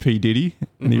had P Diddy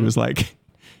and he was like,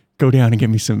 "Go down and get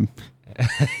me some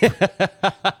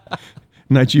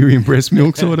Nigerian breast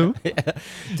milks or whatever."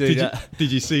 Dude,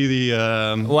 Did you see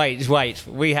the? wait.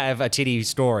 We have a titty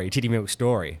milk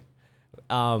story.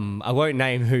 I won't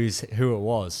name who it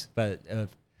was, but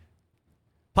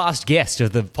past guest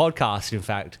of the podcast, in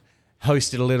fact,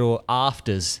 hosted a little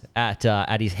afters at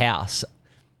his house,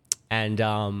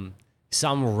 and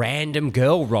some random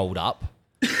girl rolled up,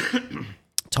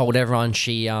 told everyone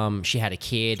she had a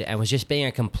kid and was just being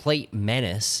a complete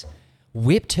menace,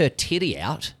 whipped her titty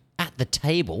out at the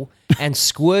table and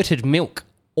squirted milk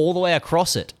all the way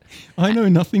across it I know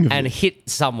nothing of and it. hit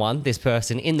this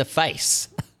person in the face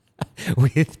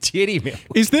with titty milk.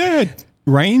 Is there a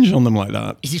range on them like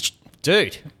that?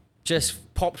 Dude,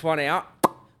 just popped one out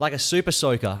like a super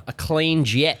soaker, a clean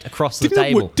jet across the Didn't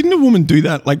table. didn't a woman do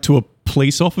that like to a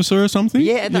police officer or something?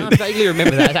 Yeah, no, I vaguely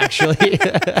remember that actually.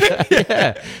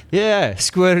 yeah,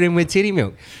 squirted him with titty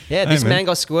milk. Yeah, this man. man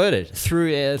got squirted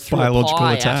through a Biological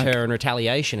pie attack. at her in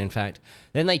retaliation, in fact.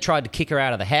 Then they tried to kick her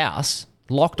out of the house,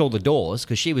 locked all the doors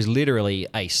because she was literally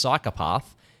a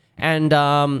psychopath. And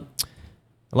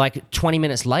like 20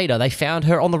 minutes later, they found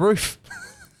her on the roof.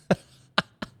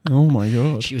 Oh my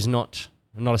god. She was not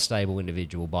a stable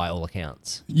individual by all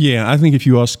accounts. Yeah, I think if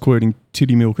you are squirting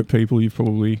titty milk at people, you've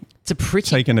probably It's a pretty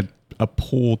taken a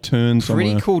poor turn somewhere.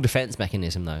 pretty cool defense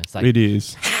mechanism, though. It's like, It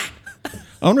is.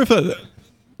 I wonder if that.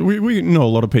 We know a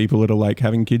lot of people that are like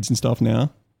having kids and stuff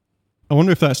now. I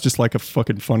wonder if that's just like a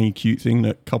fucking funny, cute thing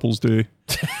that couples do.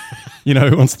 You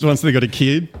know, once they got a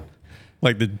kid,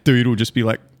 like the dude will just be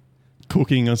like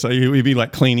cooking or so he'll be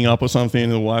like cleaning up or something,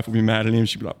 and the wife will be mad at him.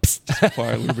 She'll be like, "Psst," just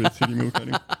fire a little bit of titty milk at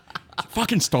him.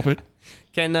 Fucking stop it.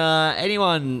 can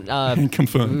anyone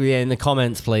Confirm. in the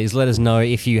comments, please let us know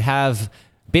if you have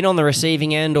been on the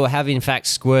receiving end or have in fact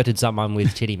squirted someone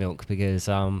with titty milk, because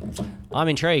I'm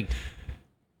intrigued.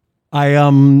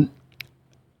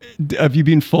 Have you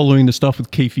been following the stuff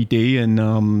with Keefe D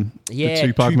and Yeah, the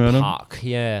Tupac murder? Tupac,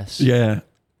 yes. Yeah.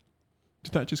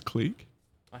 Did that just click?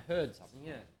 I heard something,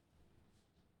 yeah.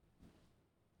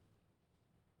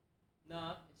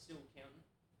 No, it's still counting.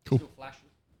 Cool. Still flashing.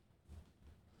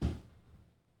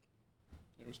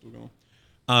 Yeah, we're still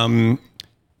going.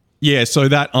 Yeah, so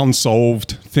that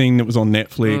unsolved thing that was on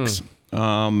Netflix,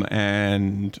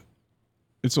 and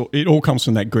it all comes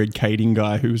from that Greg Kading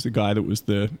guy, who was the guy that was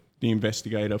the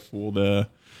investigator for the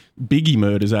Biggie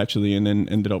murders, actually, and then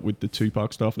ended up with the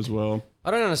Tupac stuff as well. I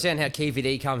don't understand how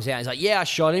KVD comes out. He's like, yeah, I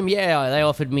shot him. Yeah, they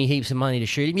offered me heaps of money to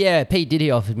shoot him. Yeah, Pete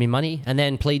Diddy offered me money, and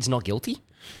then pleads not guilty.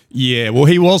 Yeah, well,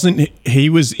 he wasn't. He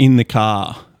was in the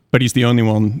car, but he's the only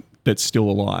one that's still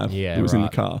alive. Yeah, who was in the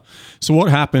right. car. So what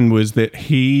happened was that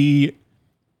he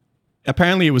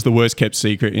apparently it was the worst kept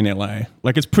secret in LA.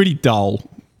 Like, it's pretty dull.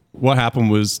 What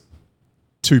happened was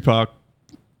Tupac,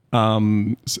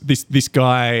 this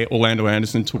guy, Orlando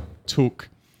Anderson, took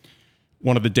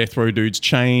one of the death row dudes'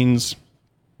 chains.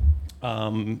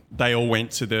 They all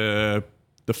went to the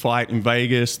fight in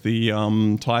Vegas,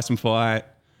 the Tyson fight.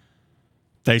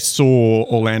 They saw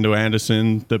Orlando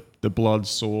Anderson. The Bloods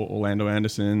saw Orlando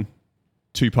Anderson.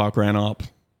 Tupac ran up,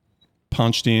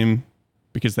 punched him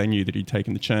because they knew that he'd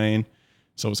taken the chain.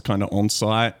 So it was kind of on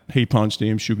site. He punched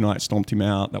him. Suge Knight stomped him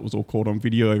out. That was all caught on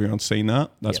video. Everyone's seen that.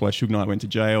 That's why Suge Knight went to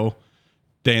jail.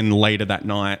 Then later that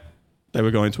night, they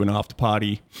were going to an after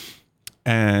party.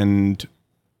 And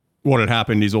what had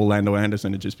happened is Orlando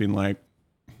Anderson had just been like,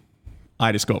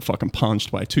 I just got fucking punched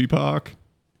by Tupac.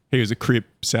 He was a Crip,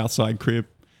 Southside Crip.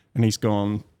 And he's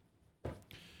gone,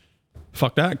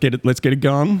 fuck that. Let's get a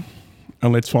gun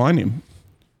and let's find him.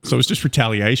 So it was just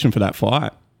retaliation for that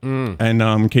fight.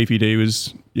 And Keefe D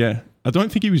was, I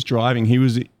don't think he was driving. He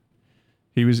was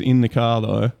in the car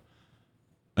though.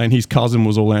 And his cousin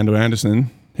was Orlando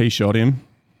Anderson. He shot him.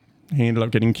 He ended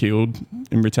up getting killed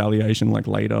in retaliation, like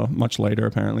much later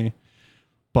apparently.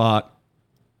 But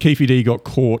Keefe D got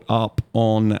caught up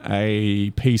on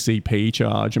a PCP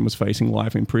charge and was facing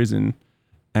life in prison.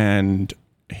 And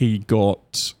he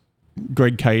got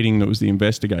Greg Kading, that was the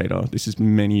investigator. This is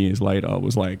many years later.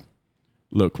 Was like,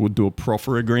 look, we'll do a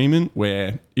proffer agreement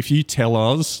where if you tell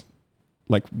us,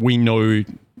 like, we know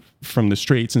from the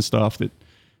streets and stuff that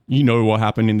you know what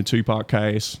happened in the Tupac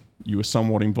case, you were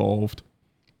somewhat involved.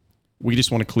 We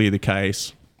just want to clear the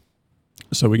case.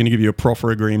 So we're going to give you a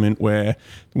proffer agreement where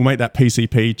we'll make that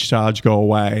PCP charge go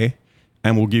away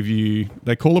and we'll give you,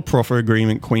 they call a proffer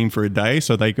agreement queen for a day.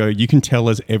 So they go, you can tell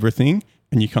us everything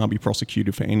and you can't be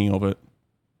prosecuted for any of it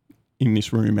in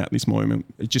this room at this moment.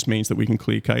 It just means that we can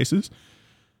clear cases.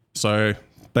 So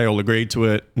they all agreed to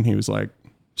it and he was like,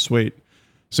 sweet.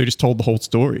 So he just told the whole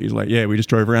story. He's like, we just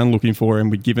drove around looking for him.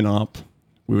 We'd given up.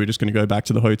 We were just going to go back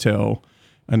to the hotel.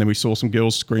 And then we saw some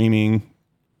girls screaming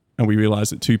and we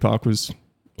realized that Tupac was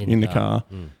in the car.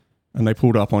 And they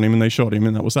pulled up on him and they shot him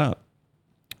and that was that.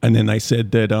 And then they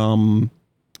said that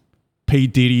P.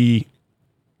 Diddy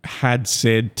had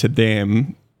said to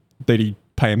them that he'd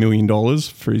pay $1 million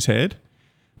for his head.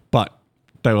 But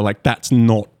they were like, that's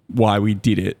not why we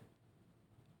did it.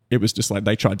 It was just like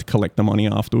they tried to collect the money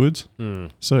afterwards.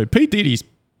 So P. Diddy's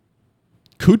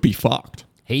could be fucked.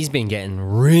 He's been getting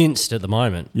rinsed at the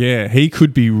moment. Yeah, he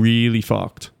could be really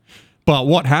fucked. But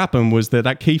what happened was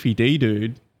that Keefe D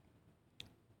dude,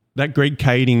 that Greg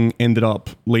Kading ended up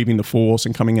leaving the force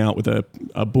and coming out with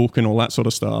a book and all that sort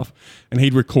of stuff. And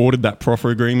he'd recorded that proffer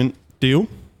agreement deal.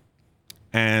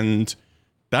 And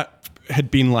that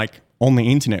had been like on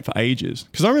the internet for ages.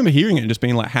 Because I remember hearing it and just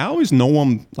being like, how's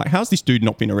this dude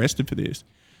not been arrested for this?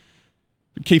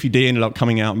 But Keefe D ended up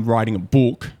coming out and writing a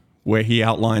book where he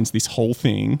outlines this whole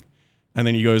thing. And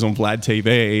then he goes on Vlad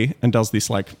TV and does this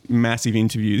like massive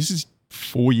interview. This is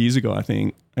 4 years ago, I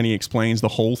think. And he explains the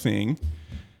whole thing.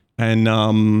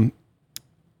 And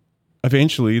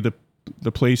eventually the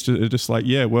police are just like,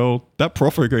 that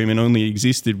proffer agreement only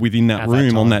existed within that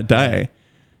room on that day.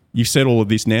 You've said all of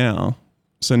this now.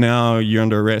 So now you're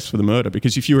under arrest for the murder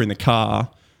because if you were in the car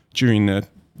during the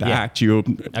act, you're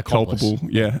culpable.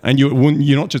 Yeah. And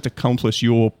you're not just accomplice,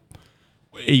 you're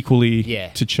equally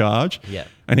to charge. Yeah.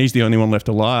 And he's the only one left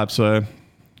alive. So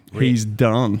he's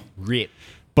done. Rip.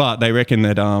 But they reckon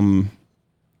that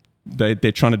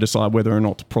they're trying to decide whether or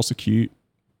not to prosecute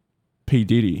P.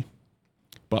 Diddy.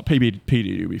 But P.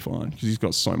 Diddy will be fine because he's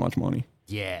got so much money.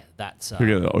 Yeah, that's... Look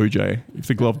at the OJ. If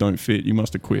the glove don't fit, you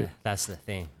must have quit. Yeah, that's the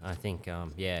thing. I think,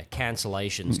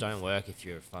 cancellations don't work if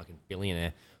you're a fucking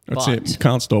billionaire. That's it.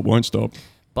 Can't stop, won't stop.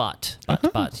 But,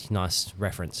 nice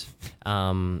reference.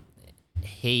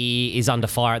 He is under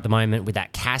fire at the moment with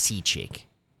that Cassie chick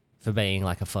for being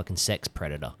like a fucking sex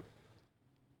predator.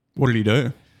 What did he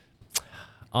do?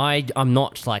 I'm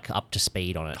not like up to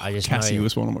speed on it. I just Cassie know,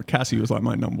 was like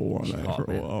my number one for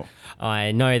a while.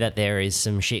 I know that there is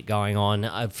some shit going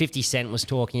on. 50 Cent was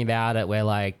talking about it where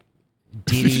like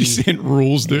Diddy 50 Cent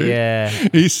rules, dude. Yeah.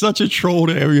 He's such a troll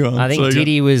to everyone. I think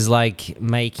Diddy was like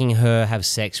making her have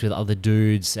sex with other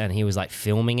dudes and he was like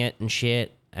filming it and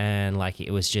shit. And like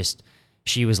it was just,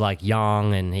 she was like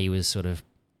young and he was sort of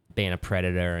being a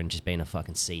predator and just being a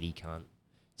fucking seedy cunt.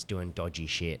 Doing dodgy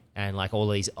shit, and like all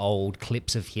these old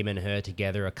clips of him and her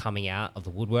together are coming out of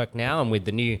the woodwork now, and with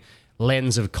the new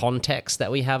lens of context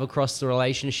that we have across the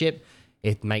relationship,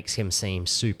 it makes him seem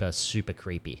super, super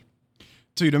creepy.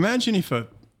 Dude, imagine if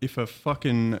a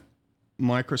fucking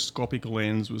microscopic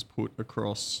lens was put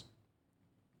across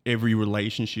every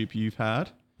relationship you've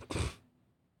had,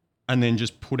 and then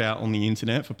just put out on the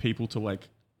internet for people to like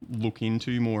look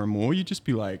into more and more, you'd just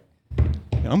be like,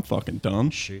 yeah, I'm fucking dumb.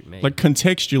 Shoot me. Like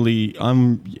contextually,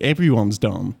 everyone's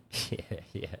dumb.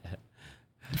 Yeah.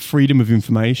 Freedom of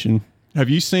information. Have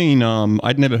you seen,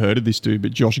 I'd never heard of this dude,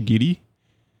 but Josh Giddey,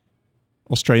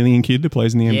 Australian kid that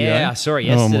plays in the NBA? Yeah, I saw it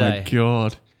yesterday. Oh my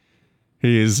God.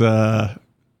 He is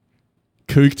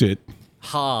cooked it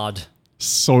Hard.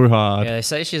 so hard. Yeah, they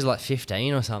say she's like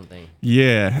 15 or something.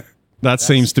 Yeah, that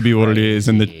seems to be what it is.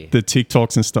 And the crazy.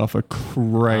 TikToks and stuff are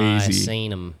crazy. I've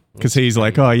seen him. Because he's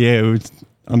like, oh yeah,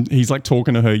 he's like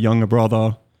talking to her younger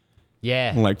brother,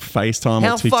 Yeah. on like FaceTime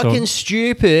How or TikTok. fucking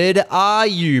stupid are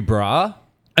you, bruh?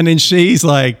 And then she's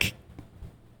like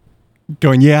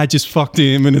going, yeah, I just fucked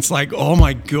him. And it's like, oh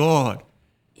my God.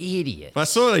 Idiot. I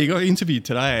saw that he got interviewed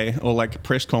today or like a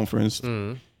press conference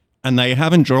Mm. and they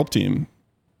haven't dropped him.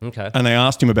 Okay. And they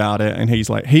asked him about it and he's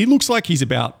like, he looks like he's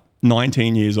about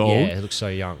 19 years old. Yeah, he looks so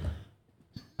young.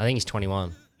 I think he's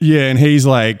 21. Yeah, and he's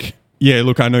like, yeah,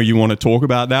 look, I know you want to talk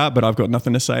about that, but I've got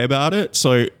nothing to say about it.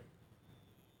 So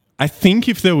I think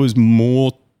if there was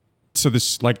more to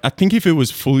this, like, I think if it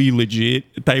was fully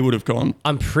legit, they would have gone.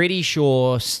 I'm pretty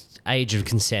sure age of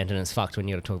consent, and it's fucked when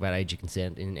you got to talk about age of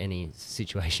consent in any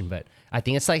situation, but I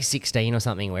think it's like 16 or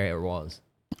something where it was.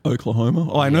 Oklahoma?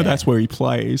 Oh, I know Yeah. that's where he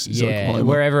plays. Is Yeah, Oklahoma.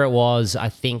 wherever it was, I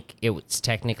think it was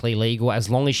technically legal as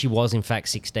long as she was in fact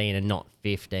 16 and not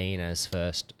 15 as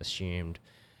first assumed.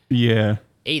 Yeah.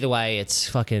 Either way, it's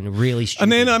fucking really stupid.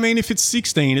 And then, I mean, if it's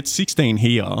 16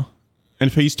 here. And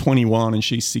if he's 21 and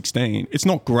she's 16, it's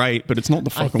not great, but it's not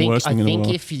the fucking worst thing in the world. I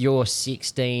think if you're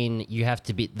 16, you have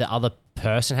to be, the other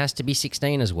person has to be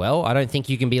 16 as well. I don't think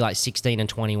you can be like 16 and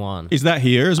 21. Is that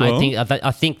here as well?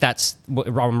 I think that's what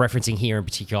I'm referencing here in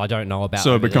particular. I don't know about.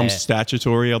 So it over becomes there.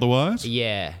 statutory otherwise?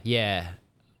 Yeah, yeah.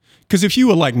 Because if you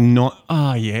were like not,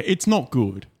 yeah, it's not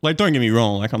good. Like, don't get me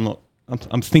wrong. Like,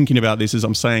 I'm thinking about this as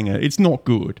I'm saying it. It's not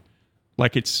good.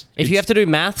 Like, If you have to do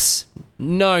maths,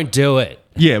 no, do it.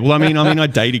 Yeah, well, I mean, I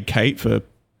dated Kate for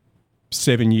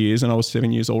 7 years, and I was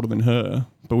 7 years older than her.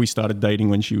 But we started dating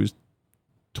when she was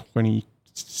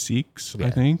 26, I Yeah.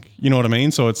 think. You know what I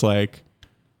mean? So it's like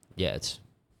Yeah,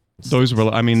 those were.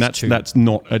 I mean, that's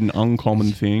not an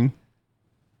uncommon thing.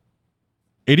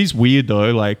 It is weird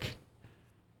though, like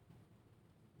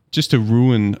just to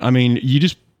ruin. I mean,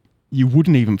 you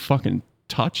wouldn't even fucking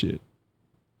touch it.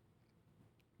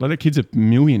 Like that kid's a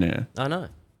millionaire. I know.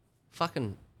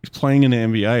 Fucking. He's playing in the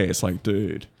NBA. It's like,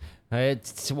 dude.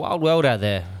 It's a wild world out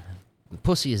there.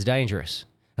 Pussy is dangerous.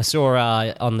 I saw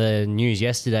on the news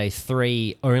yesterday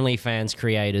 3 OnlyFans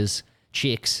creators,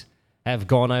 chicks, have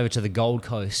gone over to the Gold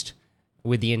Coast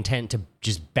with the intent to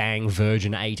just bang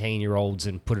virgin 18-year-olds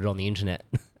and put it on the internet.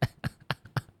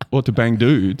 What, to bang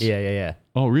dudes? Yeah.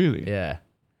 Oh, really? Yeah.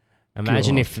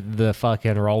 Imagine God. if the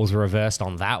fucking roles were reversed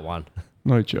on that one.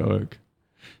 No joke.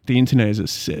 The internet is a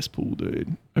cesspool,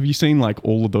 dude. Have you seen like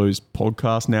all of those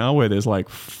podcasts now where there's like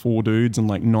 4 dudes and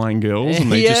like 9 girls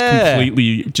and they just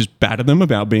completely just batter them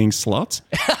about being sluts?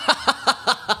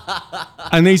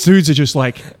 And these dudes are just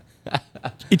like,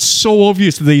 it's so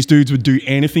obvious that these dudes would do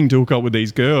anything to hook up with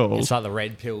these girls. It's like the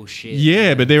red pill shit.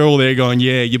 Yeah, but they're all there going,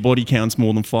 yeah, your body count's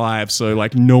more than 5, so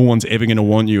like no one's ever going to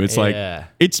want you. It's like,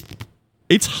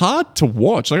 it's hard to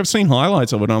watch. Like I've seen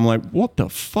highlights of it and I'm like, what the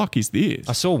fuck is this?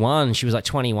 I saw one. She was like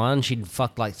 21. She'd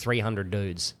fucked like 300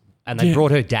 dudes. And they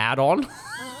brought her dad on.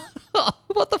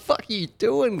 What the fuck are you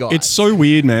doing, guys? It's so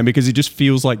weird, man, because it just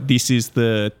feels like this is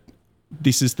the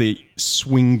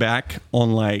swing back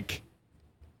on like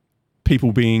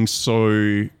people being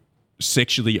so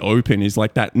sexually open is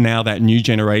like that now that new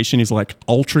generation is like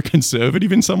ultra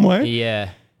conservative in some way. Yeah.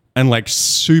 And like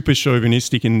super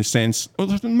chauvinistic in the sense, well,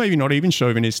 maybe not even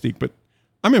chauvinistic, but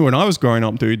I remember when I was growing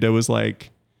up, dude, there was like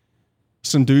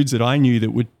some dudes that I knew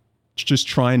that would just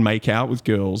try and make out with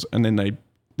girls and then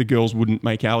the girls wouldn't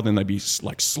make out, then they'd be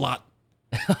like slut.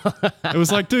 It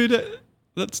was like, dude,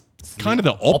 that's kind of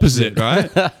the opposite, right?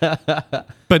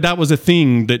 But that was a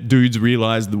thing that dudes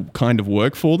realized the kind of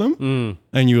work for them.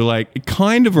 And you were like, it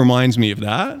kind of reminds me of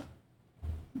that,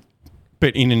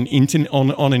 but in an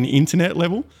on an internet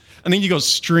level. And then you got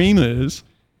streamers,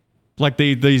 like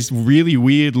these really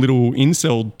weird little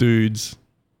incel dudes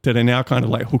that are now kind of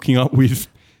like hooking up with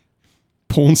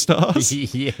porn stars.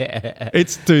 Yeah.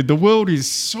 Dude, the world is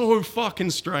so fucking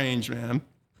strange, man.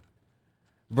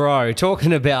 Bro,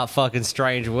 talking about fucking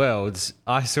strange worlds,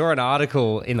 I saw an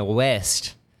article in the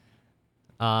West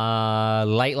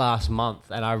late last month,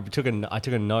 and I took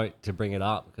a note to bring it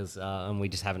up because and we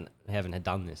just haven't had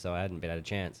done this, so I hadn't been had a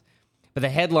chance. But the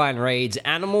headline reads: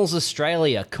 Animals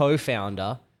Australia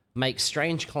co-founder makes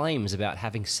strange claims about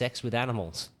having sex with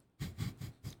animals.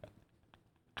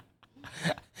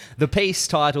 the piece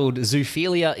titled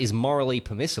 "Zoophilia is morally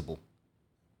permissible,"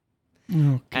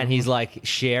 and he's like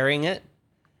sharing it,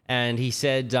 and he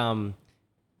said,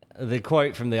 the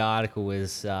quote from the article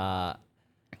was,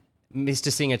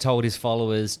 Mr. Singer told his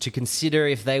followers to consider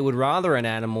if they would rather an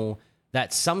animal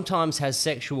that sometimes has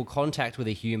sexual contact with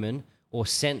a human or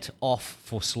sent off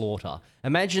for slaughter.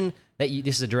 Imagine that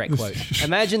this is a direct quote.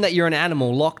 Imagine that you're an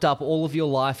animal locked up all of your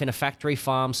life in a factory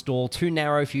farm stall, too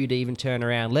narrow for you to even turn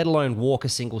around, let alone walk a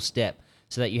single step,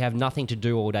 so that you have nothing to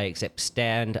do all day except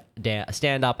stand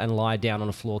up and lie down on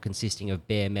a floor consisting of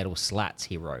bare metal slats,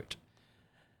 he wrote.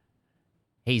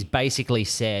 He's basically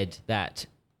said that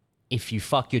if you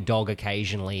fuck your dog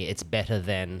occasionally, it's better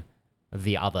than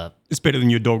the other. It's better than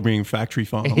your dog being factory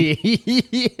farmed.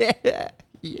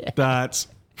 Yeah. That's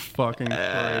fucking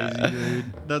crazy,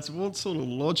 dude. That's what sort of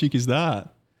logic is that?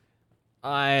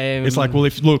 It's like, well,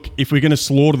 if we're going to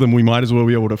slaughter them, we might as well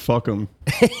be able to fuck them.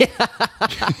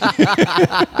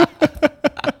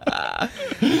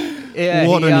 Yeah,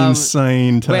 what an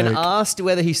insane take. When asked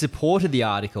whether he supported the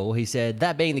article, he said,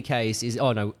 that being the case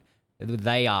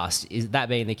they asked, is that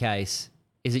being the case,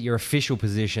 is it your official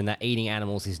position that eating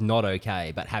animals is not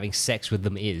okay, but having sex with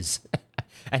them is?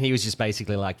 And he was just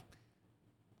basically like,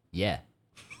 yeah.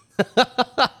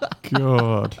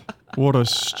 God, what a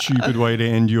stupid way to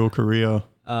end your career.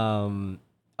 Oh,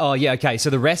 yeah, okay. So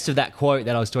the rest of that quote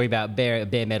that I was talking about,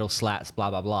 bare metal slats,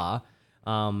 blah, blah, blah,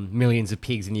 millions of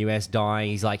pigs in the US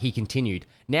dying, he continued,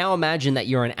 now imagine that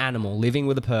you're an animal living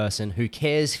with a person who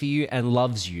cares for you and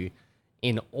loves you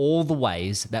in all the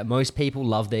ways that most people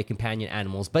love their companion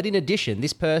animals. But in addition,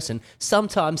 this person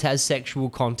sometimes has sexual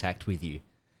contact with you,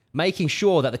 making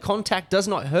sure that the contact does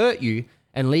not hurt you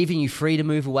and leaving you free to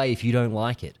move away if you don't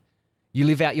like it. You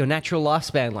live out your natural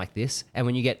lifespan like this, and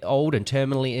when you get old and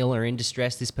terminally ill or in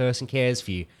distress, this person cares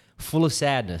for you, full of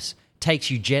sadness, takes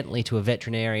you gently to a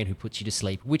veterinarian who puts you to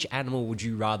sleep. Which animal would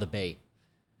you rather be?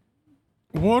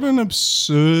 What an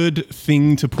absurd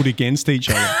thing to put against each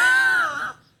other.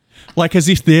 Like as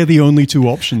if they're the only two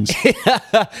options.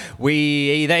 We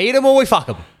either eat them or we fuck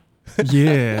them.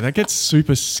 Yeah, that gets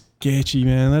super sketchy,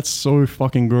 man. That's so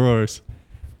fucking gross.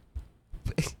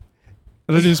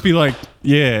 They'll just be like,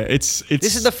 yeah, it's...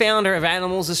 This is the founder of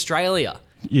Animals Australia.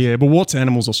 Yeah, but what's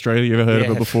Animals Australia? Ever heard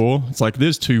of it before? It's like,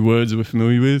 there's two words we're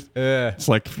familiar with. Yeah. It's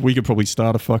like, we could probably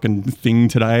start a fucking thing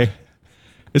today.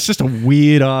 It's just a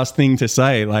weird-ass thing to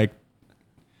say. Like,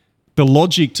 the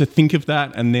logic to think of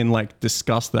that and then, like,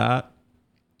 discuss that.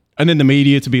 And then the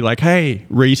media to be like, hey,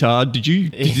 retard,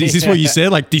 is this what you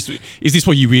said? Like, is this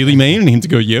what you really mean? And him to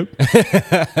go, yep.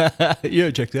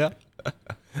 Yeah, checked out.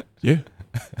 Yeah.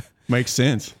 Makes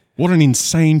sense. What an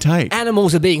insane take.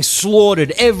 Animals are being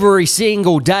slaughtered every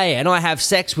single day, and I have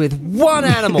sex with one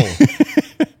animal.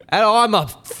 And I'm a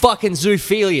fucking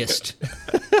zoophilist.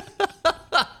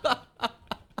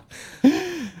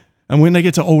 And when they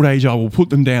get to old age, I will put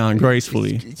them down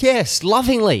gracefully. Yes,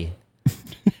 lovingly.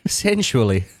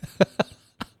 Sensually.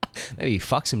 Maybe he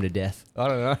fucks him to death. I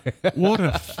don't know. What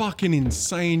a fucking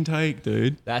insane take,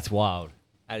 dude. That's wild.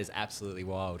 That is absolutely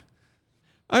wild.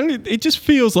 It just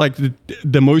feels like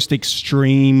the most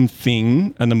extreme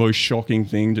thing and the most shocking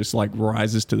thing just like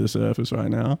rises to the surface right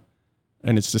now.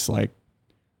 And it's just like,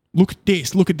 look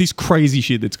at this crazy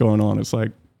shit that's going on. It's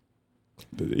like,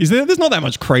 there's not that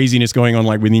much craziness going on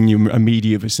like within your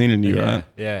immediate vicinity, right?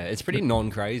 Yeah, it's pretty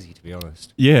non-crazy to be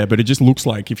honest. Yeah, but it just looks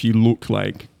like if you look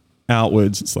like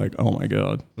outwards, it's like, oh my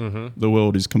God, the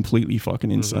world is completely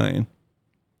fucking insane.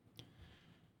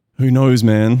 Who knows,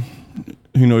 man?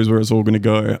 Who knows where it's all going to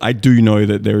go? I do know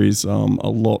that there is a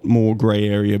lot more grey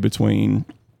area between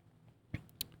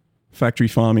factory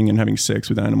farming and having sex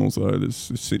with animals, though.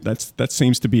 That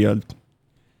seems to be a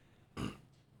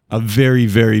very,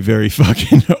 very, very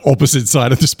fucking opposite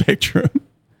side of the spectrum.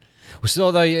 So,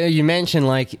 although you mentioned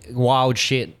like wild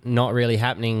shit not really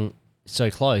happening so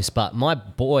close, but my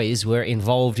boys were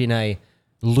involved in a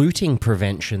looting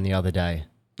prevention the other day.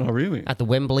 Oh, really? At the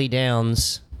Wembley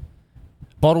Downs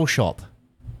bottle shop.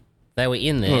 They were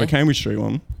in there. Oh, the Cambridge Street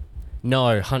one?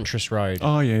 No, Huntress Road.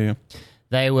 Oh, yeah.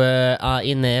 They were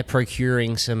in there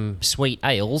procuring some sweet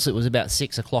ales. It was about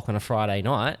 6 o'clock on a Friday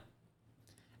night.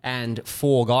 And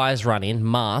 4 guys run in,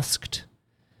 masked,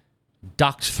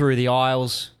 ducked through the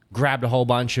aisles, grabbed a whole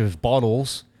bunch of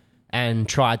bottles and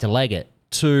tried to leg it.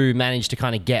 2 managed to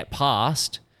kind of get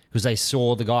past because they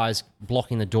saw the guys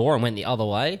blocking the door and went the other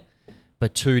way.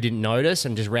 But 2 didn't notice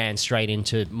and just ran straight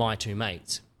into my 2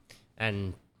 mates.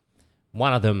 And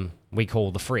one of them we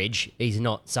call the Fridge. He's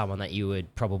not someone that you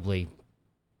would probably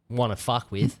want to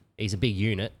fuck with. He's a big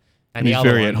unit. And he's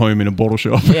very at home in a bottle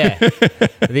shop. Yeah.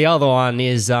 The other one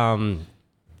is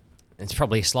it's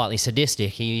probably slightly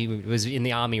sadistic. He was in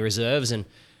the Army Reserves and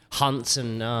hunts,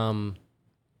 and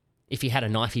if he had a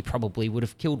knife, he probably would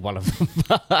have killed one of them.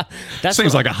 That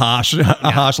Seems like a harsh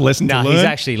lesson to learn. He's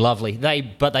actually lovely.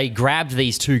 But they grabbed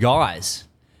these two guys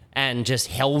and just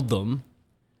held them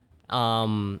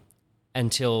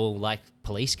until like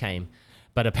police came.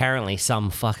 But apparently some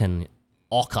fucking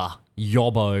ocker,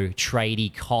 yobbo,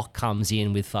 tradie cock comes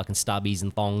in with fucking stubbies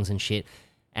and thongs and shit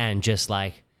and just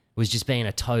like was just being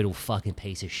a total fucking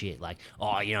piece of shit. Like,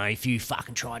 oh, you know, if you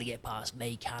fucking try to get past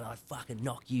me, can't I fucking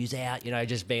knock yous out? You know,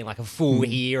 just being like a full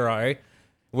hero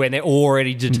when they're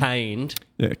already detained.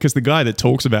 Yeah, because the guy that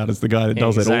talks about it is the guy that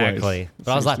does it always. Exactly.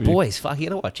 But I was like, boys, fuck, you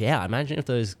gotta watch out. Imagine if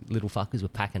those little fuckers were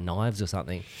packing knives or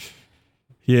something.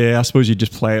 Yeah, I suppose you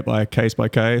just play it by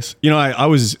case. You know, I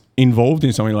was involved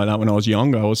in something like that when I was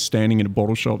younger. I was standing in a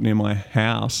bottle shop near my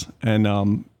house and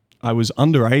I was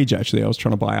underage, actually. I was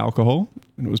trying to buy alcohol.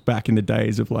 And it was back in the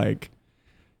days of like,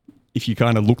 if you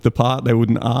kind of looked the part, they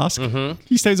wouldn't ask. Mm-hmm.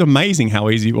 He says it's amazing how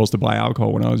easy it was to buy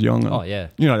alcohol when I was younger. Oh, yeah.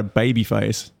 You know, I had a baby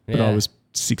face, but I was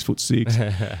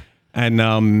 6'6". And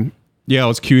I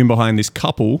was queuing behind this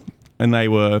couple and they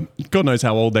were, God knows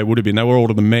how old they would have been. They were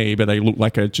older than me, but they looked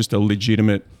like just a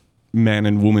legitimate man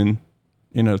and woman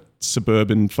in a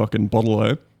suburban fucking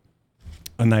bottle-o.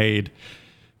 And they'd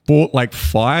bought like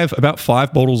about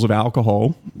five bottles of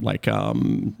alcohol, like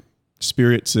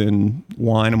spirits and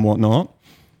wine and whatnot,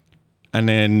 and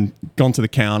then gone to the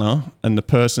counter and the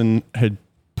person had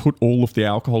put all of the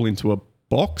alcohol into a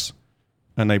box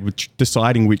and they were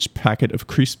deciding which packet of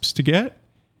crisps to get.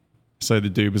 So the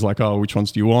dude was like, oh, which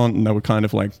ones do you want? And they were kind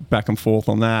of like back and forth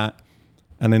on that.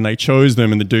 And then they chose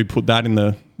them and the dude put that in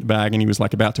the bag and he was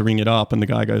like about to ring it up. And the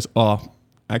guy goes, oh,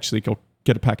 actually, I'll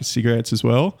get a pack of cigarettes as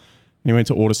well. And he went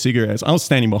to order cigarettes. I was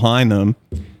standing behind them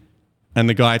and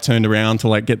the guy turned around to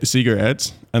like get the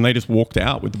cigarettes and they just walked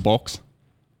out with the box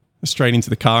straight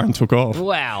into the car and took off.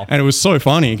 Wow. And it was so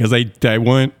funny because they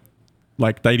weren't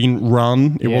like, they didn't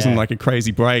run. It wasn't like a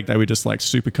crazy break. They were just like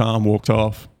super calm, walked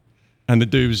off. And the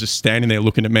dude was just standing there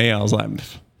looking at me. I was like,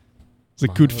 it's a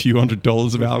good few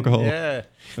 $100s of alcohol. Yeah.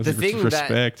 The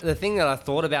thing that I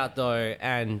thought about though,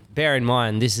 and bear in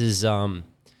mind, this is,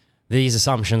 these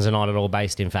assumptions are not at all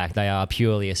based in fact. They are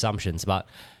purely assumptions. But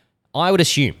I would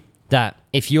assume that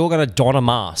if you're going to don a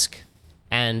mask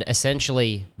and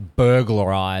essentially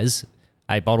burglarize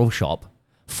a bottle shop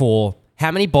for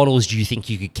how many bottles do you think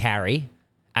you could carry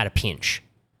at a pinch?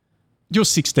 You're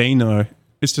 16 though.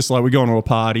 It's just like we're going to a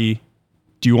party.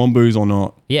 Do you want booze or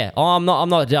not? Yeah. Oh, I'm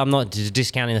not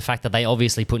discounting the fact that they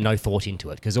obviously put no thought into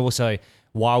it. Because also,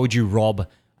 why would you rob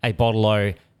a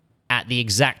bottle-o at the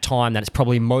exact time that it's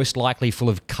probably most likely full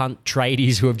of cunt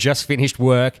tradies who have just finished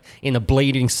work in the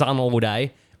bleeding sun all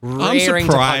day, I'm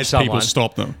surprised people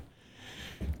stop them.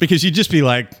 Because you'd just be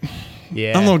like,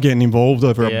 yeah, I'm not getting involved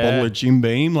over a bottle of Jim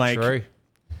Beam. Like, true.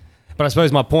 But I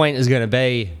suppose my point is going to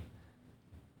be,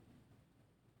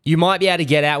 you might be able to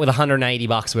get out with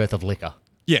 $180 worth of liquor.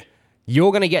 Yeah.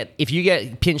 You're going to get, if you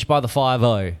get pinched by the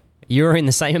 5-0, you're in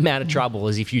the same amount of trouble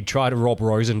as if you try to rob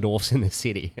Rosendorf's in the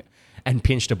city and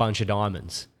pinched a bunch of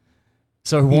diamonds.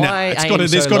 So why?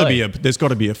 There's got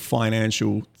to be a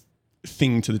financial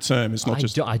thing to the term. It's not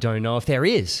just. I don't know if there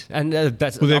is, and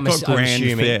that's. Well, they've got grand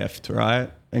theft, right?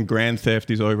 And grand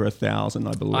theft is over 1,000,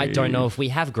 I believe. I don't know if we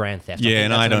have grand theft. Yeah,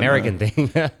 and I don't know. American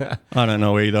thing. I don't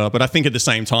know either, but I think at the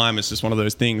same time, it's just one of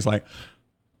those things like.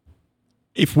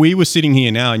 If we were sitting here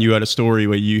now and you had a story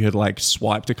where you had like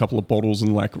swiped a couple of bottles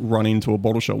and like run into a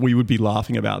bottle shop, we would be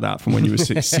laughing about that from when you were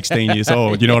 16 years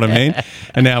old. You know what I mean?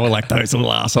 And now we're like, those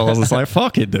little assholes. It's like,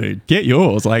 fuck it, dude. Get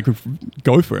yours. Like,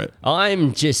 go for it.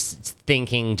 I'm just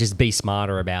thinking, just be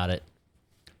smarter about it.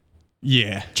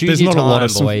 Yeah. Choose There's your not time, a lot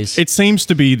of boys. It seems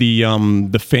to be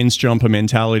the fence jumper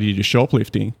mentality to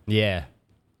shoplifting. Yeah.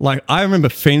 Like, I remember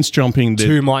fence jumping.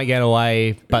 Two might get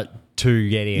away, but two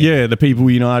get in. Yeah, the people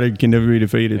united can never be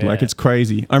defeated. Yeah. Like, it's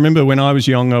crazy. I remember when I was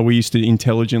younger, we used to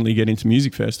intelligently get into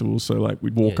music festivals. So, like,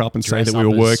 we'd walk up and say that we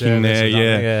were working there.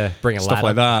 Yeah. Bring a stuff ladder.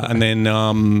 like that. And then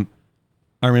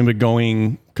I remember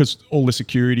going, because all the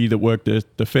security that worked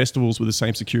at the festivals were the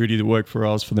same security that worked for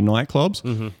us for the nightclubs.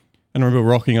 Mm-hmm. And I remember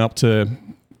rocking up to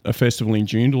a festival in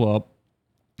Joondalup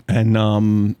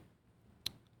and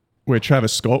where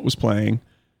Travis Scott was playing.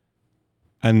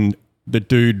 And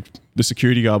the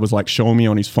security guard was like showing me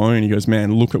on his phone. He goes,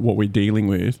 man, look at what we're dealing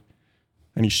with.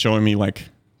 And he's showing me like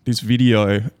this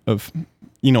video of,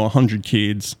 100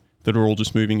 kids that are all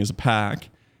just moving as a pack.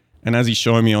 And as he's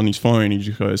showing me on his phone, he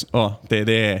just goes, oh, they're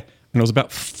there. And it was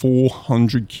about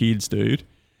 400 kids, dude.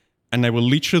 And they were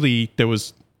literally, there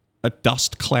was a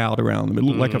dust cloud around them. It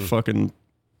looked like a fucking,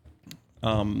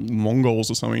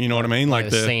 Mongols or something. You know what I mean? Like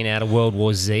the scene out of World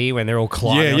War Z when they're all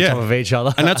climbing on top of each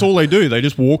other. And that's all they do. They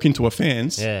just walk into a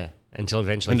fence. Yeah, until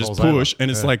eventually And falls just push. over.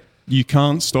 And it's like, you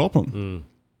can't stop them.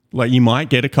 Like, you might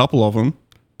get a couple of them.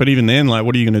 But even then, like,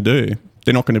 what are you going to do?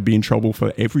 They're not going to be in trouble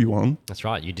for everyone. That's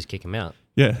right. You just kick them out.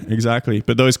 Yeah, exactly.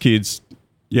 But those kids,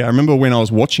 I remember when I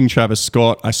was watching Travis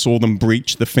Scott, I saw them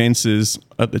breach the fences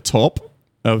at the top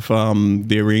of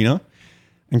the arena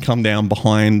and come down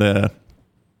behind the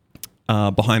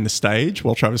stage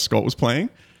while Travis Scott was playing.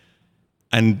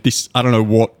 And this, I don't know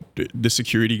what the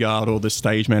security guard or the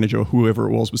stage manager or whoever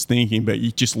it was thinking, but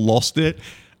you just lost it.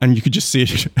 And you could just see a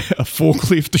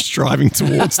forklift just driving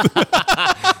towards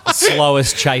the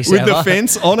slowest chase with ever. the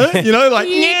fence on it, you know, like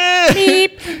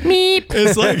meep, meep.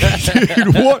 It's like,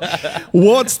 dude,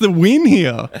 what's the win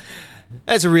here?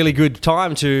 That's a really good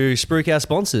time to spruik our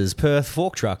sponsors, Perth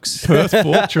Fork Trucks. Perth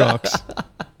Fork Trucks.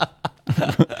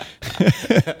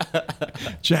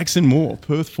 Jackson Moore,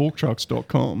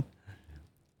 perthforktrucks.com.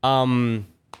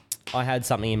 I had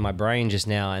something in my brain just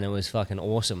now and it was fucking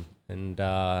awesome. And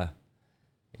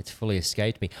it's fully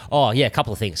escaped me. Oh, yeah, a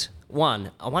couple of things.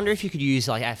 One, I wonder if you could use,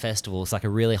 like, at festivals, like a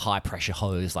really high-pressure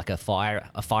hose, like a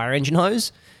fire engine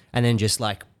hose, and then just,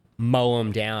 like, mow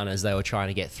them down as they were trying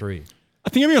to get through. I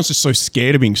think everyone's just so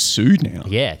scared of being sued now.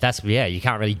 Yeah, you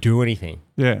can't really do anything.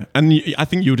 Yeah, and I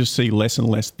think you'll just see less and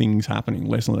less things happening,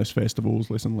 less and less festivals,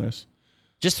 less and less.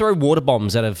 Just throw water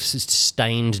bombs that have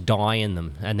stained dye in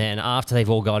them, and then after they've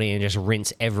all got in, just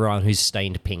rinse everyone who's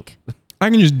stained pink. I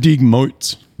can just dig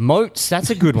moats. Moats, that's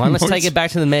a good one. Let's take it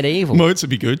back to the medieval. Moats would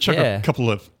be good. Chuck a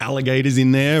couple of alligators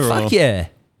in there. Fuck yeah.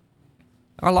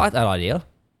 I like that idea.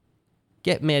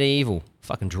 Get medieval.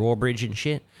 Fucking drawbridge and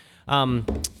shit. I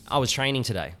was training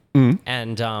today,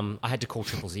 and I had to call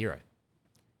 000.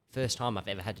 First time I've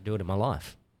ever had to do it in my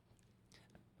life.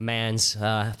 Man's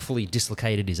fully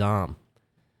dislocated his arm.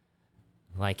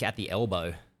 Like at the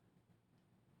elbow.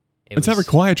 Does that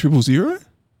require 000?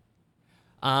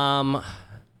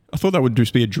 I thought that would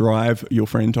just be a drive your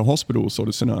friend to hospital sort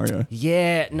of scenario.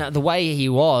 Yeah, no, the way he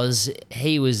was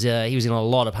in a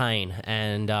lot of pain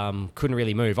and couldn't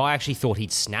really move. I actually thought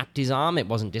he'd snapped his arm. It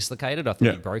wasn't dislocated. I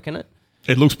thought he'd broken it.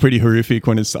 It looks pretty horrific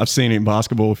when I've seen it in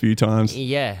basketball a few times.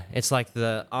 Yeah, it's like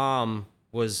the arm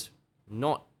was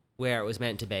not where it was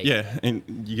meant to be. Yeah, and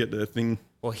you get the thing.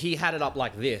 Well, he had it up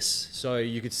like this, so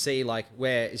you could see like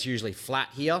where it's usually flat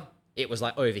here. It was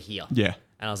like over here. Yeah.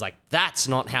 And I was like, that's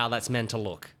not how that's meant to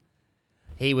look.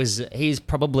 He's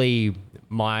probably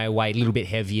my weight, a little bit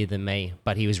heavier than me,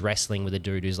 but he was wrestling with a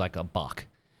dude who's like a buck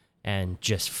and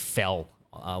just fell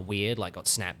weird, like got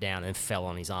snapped down and fell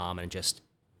on his arm and just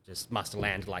must have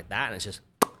landed like that and it's just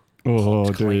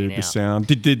dude, the sound.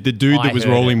 Did the dude that was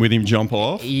rolling with him jump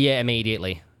off? Yeah,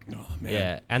 immediately. Oh, man.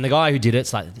 Yeah, and the guy who did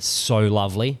it's like so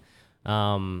lovely.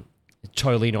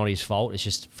 Totally not his fault. It's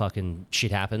just fucking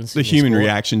shit happens. The human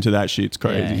reaction to that shit's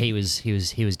crazy. Yeah, he was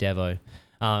Devo.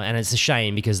 And it's a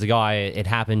shame because the guy it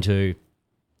happened to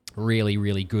really,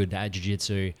 really good at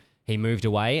jiu-jitsu. He moved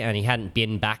away and he hadn't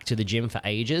been back to the gym for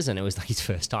ages and it was like his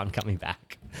first time coming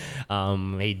back.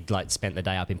 He'd like spent the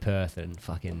day up in Perth and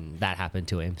fucking that happened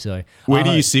to him. So where do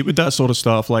you sit with that sort of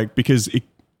stuff? Like, because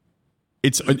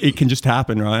it can just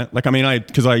happen, right? Like, I mean,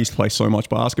 because I used to play so much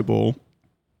basketball,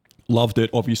 loved it,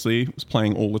 obviously, was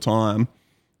playing all the time.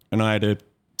 And I had a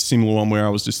similar one where I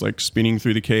was just like spinning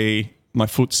through the key. My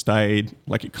foot stayed,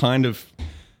 like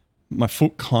my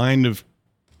foot kind of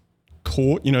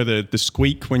caught, you know, the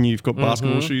squeak when you've got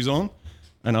basketball shoes on.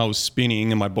 And I was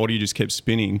spinning and my body just kept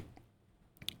spinning.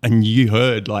 And you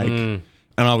heard and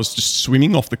I was just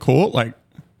swimming off the court, like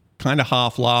kind of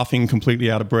half laughing,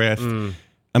 completely out of breath.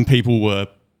 And people were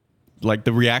like,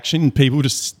 the reaction, people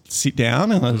just sit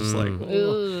down and I was just like,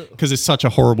 because it's such a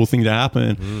horrible thing to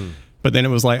happen. But then it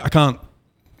was like, I can't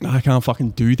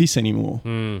fucking do this anymore.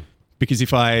 Because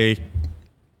if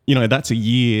that's a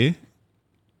year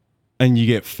and you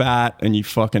get fat and you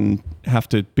fucking have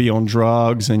to be on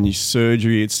drugs and your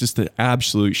surgery, it's just an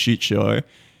absolute shit show.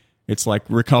 It's like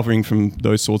recovering from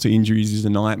those sorts of injuries is a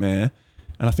nightmare.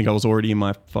 And I think I was already in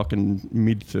my fucking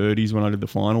mid-30s when I did the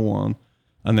final one.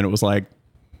 And then it was like,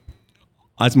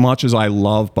 as much as I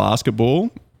love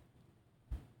basketball,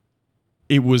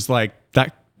 it was like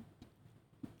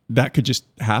that could just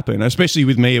happen. Especially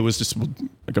with me, it was just,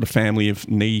 I got a family of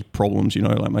knee problems, you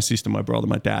know, like my sister, my brother,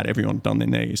 my dad, everyone done their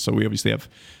knees. So we obviously have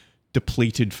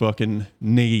depleted fucking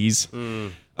knees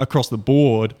across the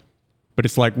board. But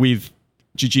it's like with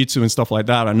jiu-jitsu and stuff like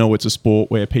that, I know it's a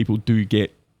sport where people do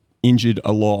get injured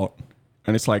a lot.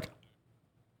 And it's like,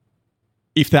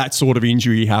 if that sort of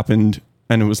injury happened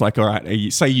and it was like, all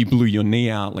right, say you blew your knee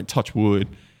out, like touch wood,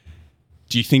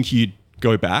 do you think you'd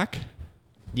go back?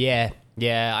 Yeah,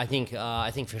 I think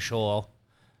for sure.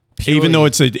 Even though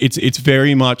it's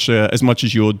very much as much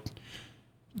as you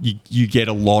get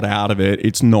a lot out of it,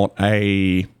 it's not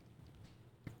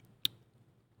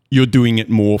you're doing it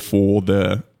more for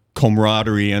the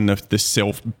camaraderie and the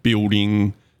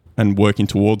self-building and working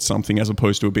towards something, as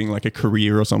opposed to it being like a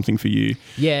career or something for you.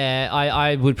 Yeah,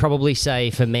 I would probably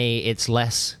say for me it's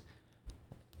less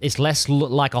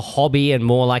like a hobby and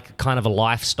more like kind of a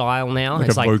lifestyle now.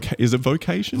 Like is it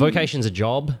vocation? Vocation's a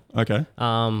job. Okay.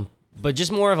 But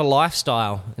just more of a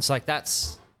lifestyle. It's like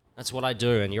that's what I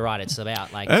do, and you're right. It's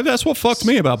about like that's what fucked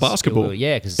me about basketball.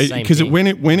 Yeah, because when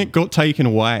it got taken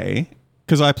away,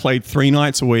 because I played 3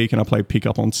 nights a week and I played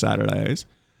pickup on Saturdays,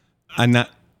 and that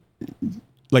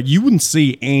like you wouldn't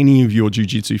see any of your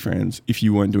jiu-jitsu friends if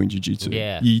you weren't doing jiu-jitsu.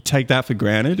 Yeah, you take that for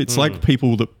granted. It's like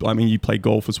people that you play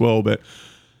golf as well, but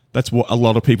that's what a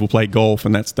lot of people play golf,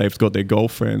 and they've got their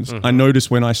golf friends. I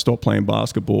noticed when I stopped playing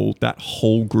basketball, that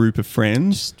whole group of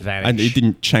friends, and it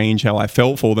didn't change how I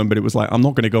felt for them, but it was like, I'm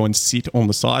not going to go and sit on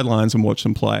the sidelines and watch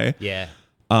them play. Yeah.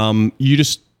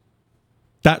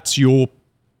 That's your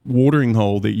watering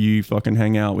hole that you fucking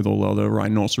hang out with all the other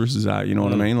rhinoceroses at, you know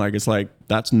what I mean? Like, it's like,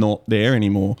 that's not there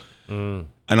anymore. And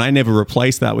I never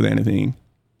replaced that with anything.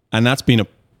 And that's been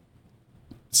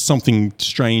something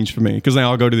strange for me, because now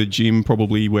I'll go to the gym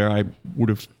probably where I would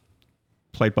have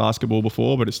played basketball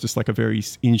before, but it's just like a very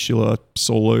insular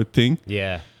solo thing.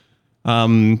 Yeah.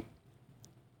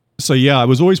 So yeah, I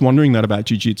was always wondering that about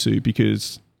jiu-jitsu,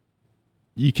 because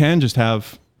you can just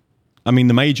have, the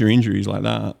major injuries like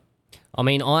that.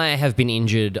 I have been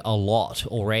injured a lot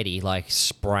already, like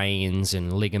sprains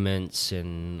and ligaments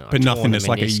and but nothing that's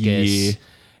like a year.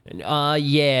 No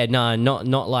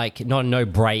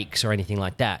breaks or anything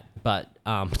like that. But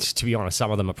to be honest,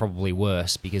 some of them are probably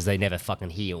worse because they never fucking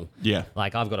heal. Yeah.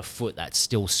 Like I've got a foot that's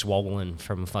still swollen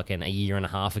from fucking a year and a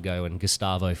half ago, and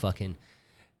Gustavo fucking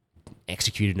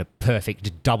executed a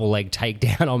perfect double leg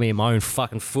takedown on me, and my own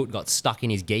fucking foot got stuck in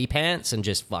his gi pants and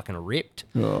just fucking ripped.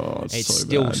 Oh, it's so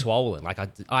still bad. swollen. Like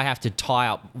I have to tie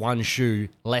up one shoe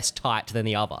less tight than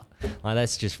the other. Like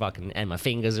that's just fucking, and my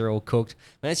fingers are all cooked.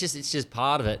 And it's just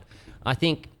part of it. I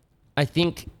think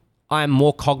I'm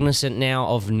more cognizant now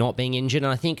of not being injured,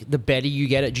 and I think the better you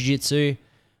get at jiu-jitsu,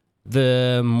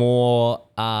 the more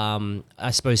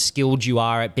I suppose skilled you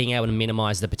are at being able to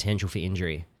minimize the potential for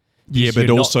injury. Yeah, but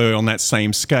also on that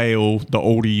same scale, the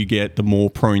older you get, the more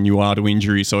prone you are to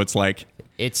injury. So it's like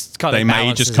they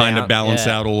may just kind of balance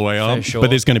out all the way up, sure. but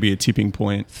there's going to be a tipping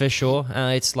point. For sure.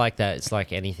 It's like that. It's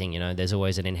like anything, there's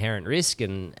always an inherent risk,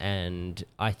 and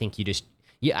I think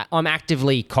I'm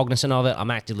actively cognizant of it.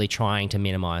 I'm actively trying to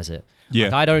minimize it. Yeah.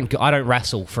 Like I don't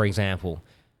wrestle, for example,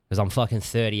 because I'm fucking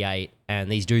 38 and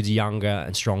these dudes are younger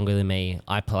and stronger than me.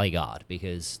 I play guard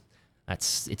because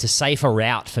it's a safer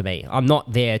route for me. I'm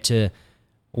not there to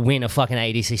win a fucking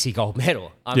ADCC gold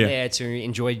medal. I'm there to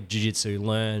enjoy jiu-jitsu,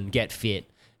 learn, get fit,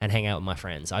 and hang out with my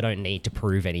friends. I don't need to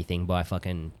prove anything by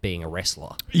fucking being a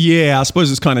wrestler. Yeah, I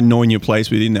suppose it's kind of knowing your place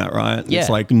within that, right? Yeah. It's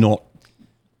like not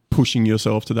pushing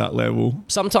yourself to that level.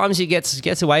 Sometimes it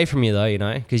gets away from you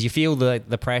though, because you feel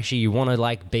the pressure. You want to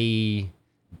like be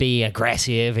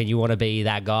aggressive and you want to be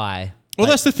that guy. Well,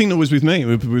 that's the thing that was with me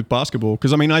with basketball,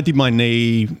 because I did my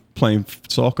knee playing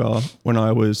soccer when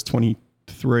I was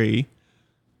 23,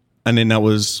 and then I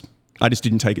just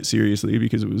didn't take it seriously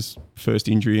because it was first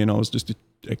injury and I was just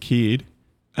a kid,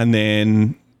 and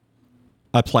then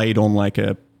I played on like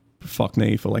a fuck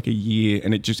knee for like a year,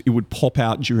 and it would pop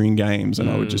out during games, and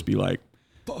I would just be like,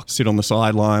 sit on the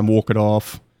sideline, walk it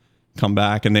off, come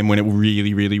back, and then when it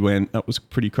really, really went, that was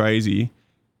pretty crazy.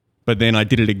 But then I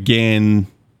did it again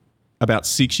about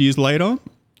 6 years later,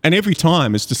 and every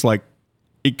time it's just like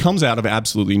it comes out of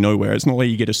absolutely nowhere. It's not like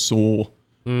you get a sore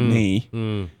knee,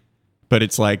 but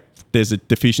it's like there's a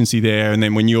deficiency there, and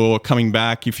then when you're coming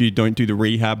back, if you don't do the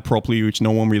rehab properly, which no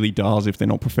one really does if they're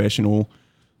not professional,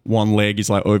 one leg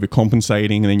is like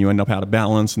overcompensating, and then you end up out of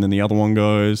balance, and then the other one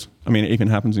goes. It even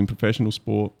happens in professional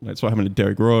sport. That's what happened to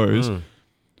Derrick Rose.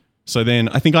 So then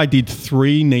I think I did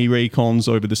 3 knee recons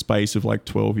over the space of like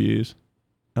 12 years,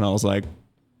 and I was like,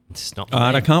 it's not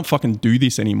I can't fucking do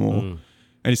this anymore. And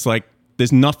it's like,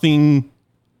 there's nothing,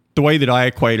 the way that I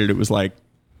equated it was like,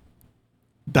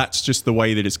 that's just the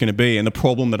way that it's going to be. And the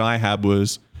problem that I had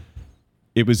was,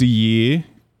 it was a year.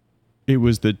 It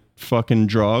was the fucking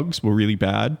drugs were really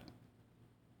bad.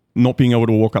 Not being able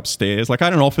to walk upstairs. Like I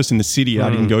had an office in the city I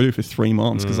didn't go to for 3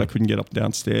 months because I couldn't get up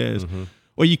downstairs.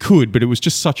 Well, you could, but it was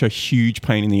just such a huge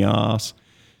pain in the ass.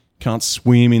 Can't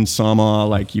swim in summer.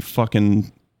 Like you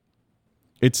fucking...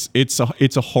 It's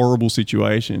a horrible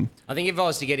situation. I think if I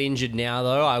was to get injured now,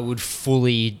 though, I would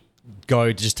fully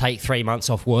go just take 3 months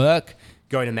off work,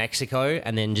 go to Mexico,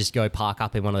 and then just go park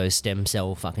up in one of those stem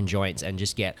cell fucking joints and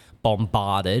just get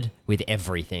bombarded with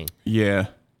everything. Yeah.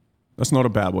 That's not a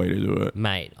bad way to do it.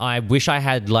 Mate, I wish I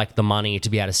had like the money to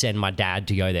be able to send my dad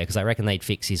to go there because I reckon they'd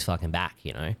fix his fucking back,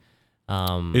 you know?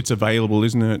 It's available,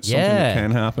 isn't it? Something that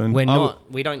can happen.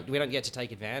 We don't get to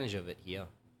take advantage of it here.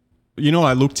 You know,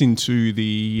 I looked into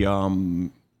the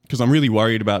because I'm really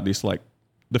worried about this. Like,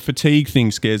 the fatigue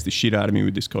thing scares the shit out of me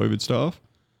with this COVID stuff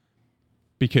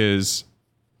because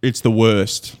it's the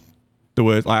worst. The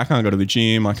worst. Like, I can't go to the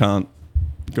gym. I can't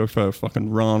go for a fucking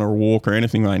run or a walk or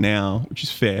anything right now, which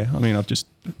is fair. I mean,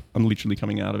 I'm literally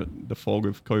coming out of it, the fog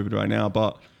of COVID right now,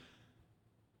 but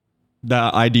the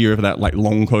idea of that like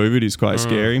long COVID is quite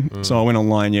scary. So I went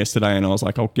online yesterday and I was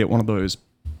like, I'll get one of those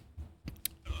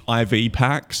IV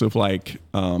packs of like,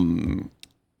 I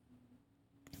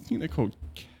think they're called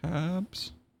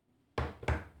cabs.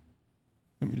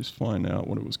 Let me just find out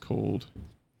what it was called.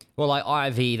 Well, like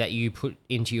IV that you put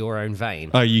into your own vein.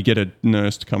 Oh, you get a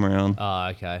nurse to come around. Oh,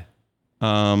 okay.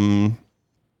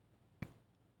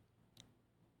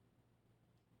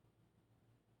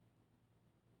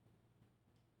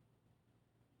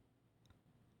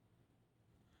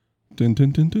 Dun,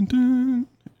 dun, dun, dun, dun.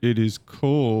 It is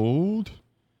called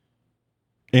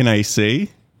NAC.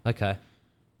 Okay.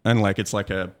 And like it's like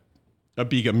a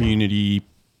big immunity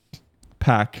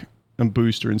pack and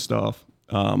booster and stuff.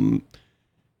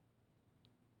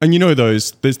 And you know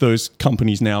there's those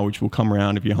companies now which will come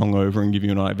around if you're hungover and give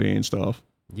you an IV and stuff.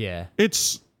 Yeah.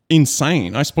 It's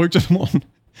insane. I spoke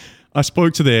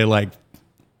to their like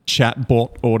chat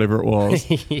bot or whatever it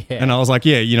was. Yeah. And I was like,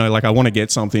 yeah, you know, like I want to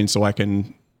get something so I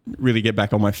can really get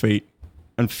back on my feet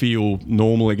and feel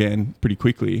normal again pretty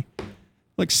quickly.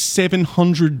 Like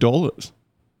 $700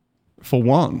 for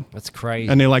one. That's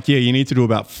crazy. And they're like, yeah, you need to do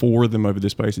about 4 of them over the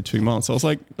space of 2 months. I was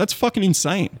like, that's fucking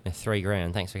insane. Yeah,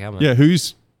 $3,000. Thanks for coming. Yeah, who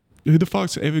the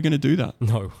fuck's ever going to do that?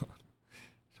 No.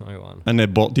 No one. And their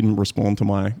bot didn't respond to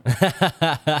my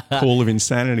call of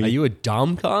insanity. Are you a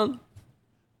dumb cunt?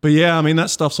 But yeah, I mean,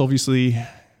 that stuff's obviously,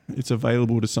 it's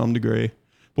available to some degree.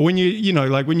 But when you know,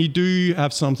 like when you do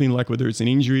have something like whether it's an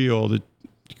injury or the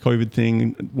COVID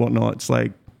thing and whatnot, it's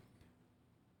like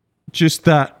just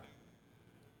that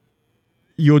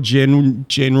your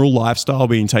general lifestyle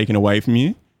being taken away from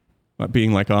you, like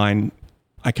being like, I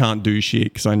can't do shit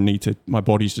because I need to, my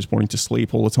body's just wanting to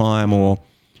sleep all the time or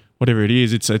whatever it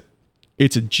is. It's a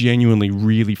genuinely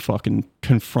really fucking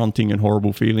confronting and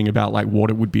horrible feeling about like what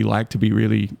it would be like to be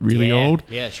really, really old.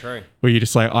 Yeah, true. Where you're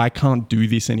just like, I can't do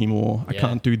this anymore. I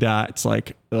can't do that. It's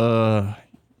like, because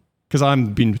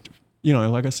I've been, you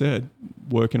know, like I said,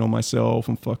 working on myself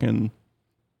and fucking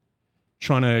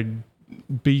trying to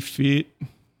be fit.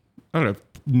 I don't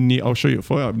know. I'll show you a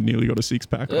photo. I've nearly got a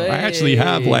 6-pack. I actually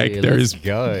have like, there's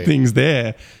things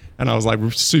there. And I was like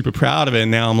super proud of it.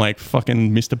 And now I'm like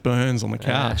fucking Mr. Burns on the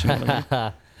couch. You know what I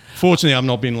mean? Fortunately,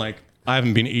 I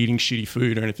haven't been eating shitty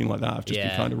food or anything like that. I've just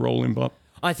been kind of rolling. But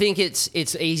I think it's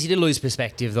easy to lose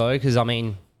perspective though, because I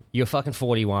mean, you're fucking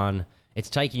 41. It's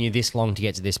taken you this long to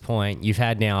get to this point. You've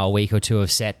had now a week or two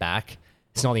of setback.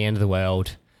 It's not the end of the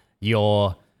world.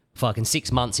 You're fucking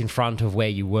 6 months in front of where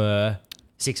you were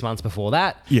 6 months before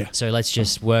that. Yeah. So let's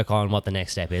just work on what the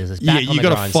next step is. You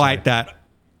got to fight that.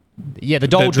 Yeah, the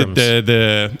doldrums.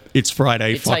 The it's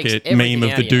Friday, fuck it meme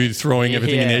of the dude throwing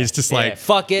everything in there. It's just like,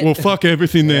 fuck it. Well, fuck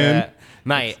everything then.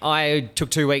 Mate, I took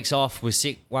 2 weeks off, was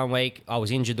sick 1 week. I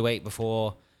was injured the week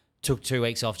before, took 2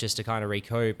 weeks off just to kind of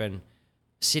recoup and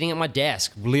sitting at my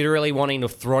desk, literally wanting to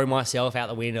throw myself out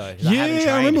the window. Yeah,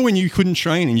 I remember when you couldn't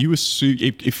train and you were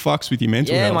it fucks with your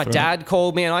mental health. Yeah, my dad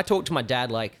called me and I talked to my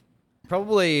dad like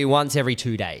probably once every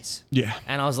 2 days. Yeah.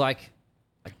 And I was like,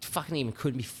 I fucking even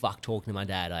couldn't be fucked talking to my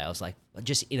dad. I was like,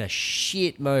 just in a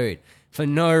shit mood for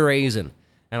no reason.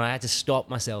 And I had to stop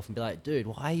myself and be like, dude,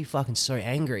 why are you fucking so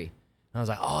angry? And I was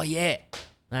like, oh yeah,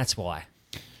 that's why.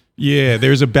 Yeah,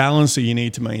 there's a balance that you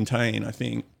need to maintain, I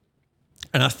think.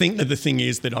 And I think that the thing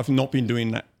is that I've not been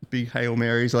doing that big Hail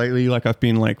Marys lately. Like I've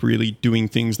been like really doing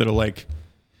things that are like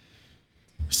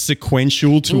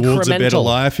sequential towards a better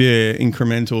life. Yeah,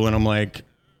 incremental. And I'm like,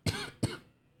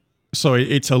 so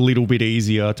it's a little bit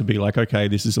easier to be like, okay,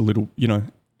 this is a little, you know,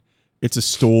 it's a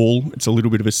stall. It's a little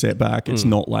bit of a setback. It's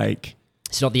not like...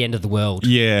 It's not the end of the world.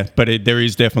 Yeah, but there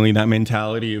is definitely that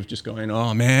mentality of just going,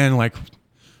 oh man, like,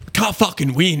 I can't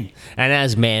fucking win. And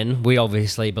as men, we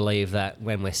obviously believe that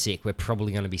when we're sick, we're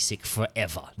probably going to be sick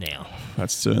forever now.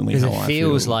 That's certainly how I feel. It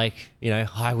feels like, you know,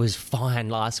 I was fine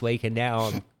last week and now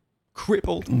I'm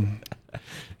crippled.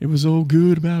 It was all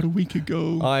good about a week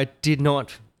ago. I did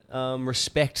not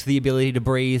respect the ability to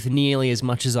breathe nearly as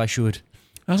much as I should.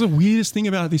 That was the weirdest thing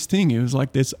about this thing. It was like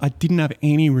I didn't have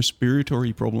any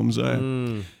respiratory problems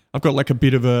there. I've got like a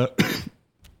bit of a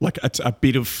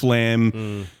bit of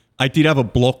phlegm. I did have a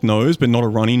blocked nose, but not a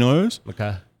runny nose.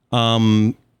 Okay.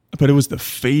 But it was the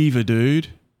fever, dude.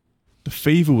 The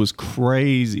fever was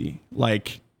crazy.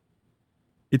 Like,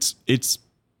 it's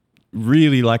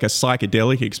really like a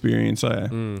psychedelic experience.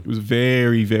 It was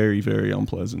very, very, very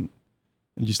unpleasant.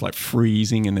 And just like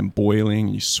freezing and then boiling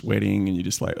and you're sweating and you're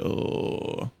just like,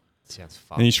 oh. Sounds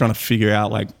fun. And you're trying to figure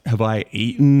out like, have I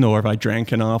eaten or have I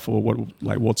drank enough or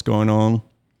what's going on?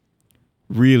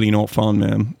 Really not fun,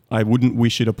 man. I wouldn't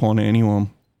wish it upon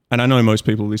anyone. And I know most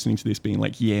people listening to this being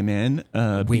like, yeah, man,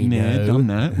 we been there, know. done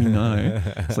that, we know.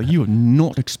 It's like, you have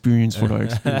not experienced what I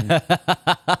experienced.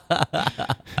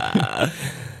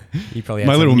 You probably had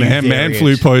My some little new man flu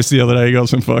variant. post the other day got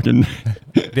some fucking,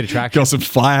 Bit of traction. got some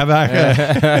fire back.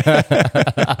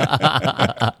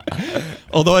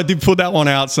 Although I did put that one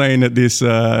out saying that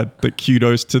the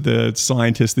kudos to the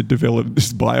scientist that developed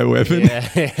this bioweapon.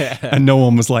 Yeah. And no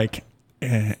one was like,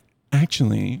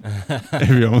 actually,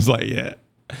 everyone was like, yeah.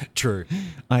 True.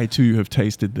 I too have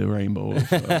tasted the rainbow of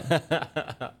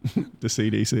the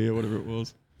CDC or whatever it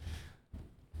was.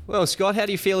 Well, Scott, how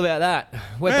do you feel about that?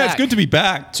 We're Yeah, back. it's good to be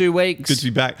back. 2 weeks. Good to be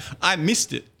back. I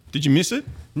missed it. Did you miss it?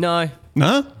 No.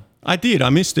 No? I did. I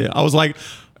missed it. I was like,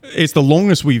 it's the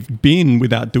longest we've been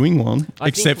without doing one,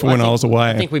 except for when I was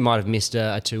away. I think we might have missed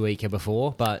a 2-weeker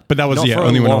before, but that was, not yeah, for a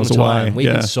only when I long was away, time. We've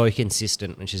yeah. been so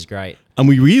consistent, which is great. And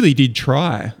we really did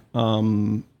try.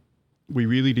 We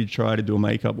really did try to do a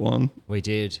makeup one, We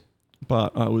did.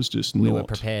 but I was just We not. were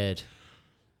prepared.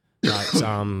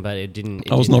 But it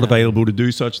didn't. I was not available to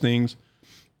do such things.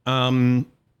 But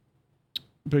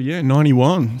yeah,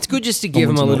 91. It's good just to give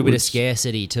them Onwards a and little bit of upwards.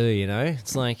 scarcity too, you know?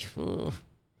 It's like,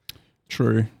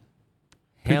 True.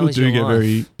 how People is do your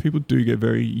life? get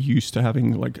very used to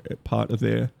having like a part of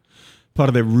their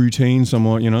routine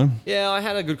somewhat, you know? Yeah, I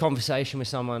had a good conversation with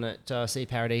someone at Sea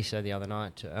Paradiso the other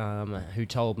night who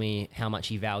told me how much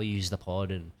he values the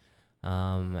pod and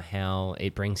how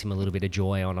it brings him a little bit of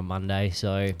joy on a Monday.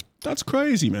 So That's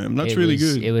crazy, man. That's it really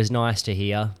was- good. It was nice to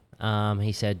hear.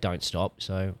 He said, "Don't stop."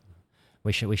 So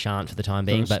we shan't for the time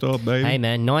being. Don't But stop, baby. hey,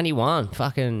 man, 91,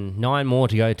 fucking 9 more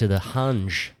to go to the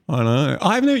hunge. I know.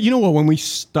 I've never, you know what? When we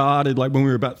started, like when we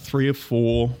were about 3 or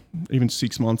 4, even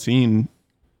 6 months in,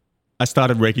 I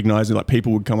started recognizing like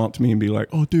people would come up to me and be like,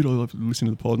 "Oh, dude, I love to listen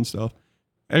to the pod and stuff."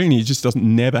 I mean, it just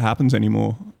never happens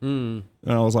anymore. And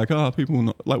I was like, "Oh, people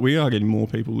not, like we are getting more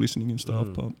people listening and stuff."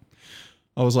 But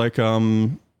I was like,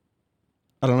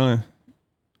 I don't know.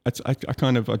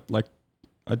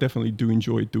 I definitely do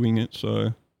enjoy doing it.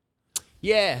 So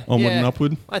Yeah. onward yeah. and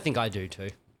upward. I think I do too,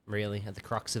 really, at the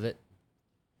crux of it.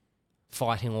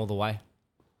 Fighting all the way.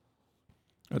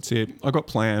 That's it. I got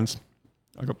plans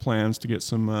to get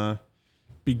some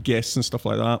big guests and stuff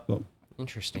like that. But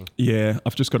Interesting. yeah,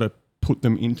 I've just got to put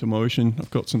them into motion.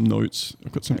 I've got some notes.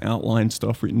 I've got some outline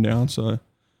stuff written down. So,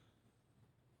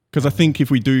 because I think if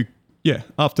we do,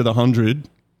 after the 100,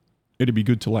 it'd be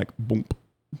good to like bump,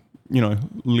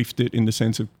 lift it in the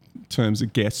sense of terms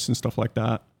of guests and stuff like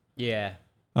that. Yeah.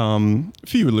 A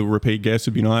few little repeat guests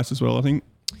would be nice as well. I think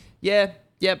Yeah.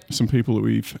 Yep. some people that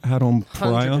we've had on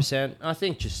prior. 100%. I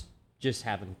think just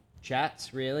having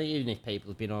chats, really, even if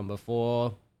people have been on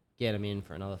before, get them in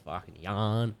for another fucking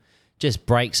yarn. Just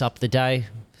breaks up the day.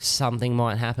 Something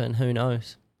might happen. Who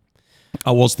knows?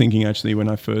 I was thinking actually when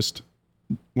I first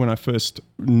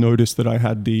noticed that I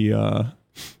had the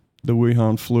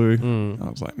Wuhan flu, I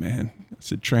was like, man, I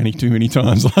said tranny too many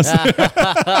times last night.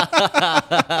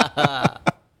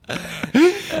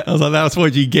 I was like, that's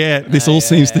what you get. This all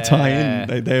seems to tie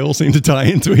in. They all seem to tie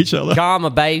into each other.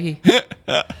 Karma, baby.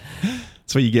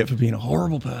 That's what you get for being a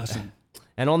horrible person.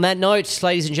 And on that note,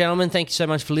 ladies and gentlemen, thank you so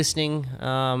much for listening.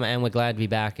 And we're glad to be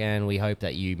back, and we hope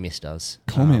that you missed us.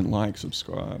 Comment, like,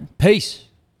 subscribe. Peace.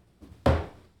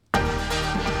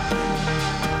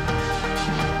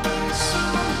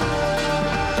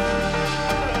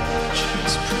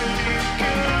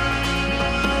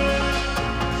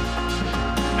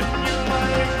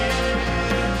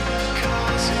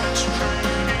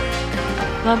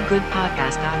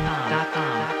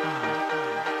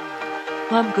 Clubgoodpodcast.com.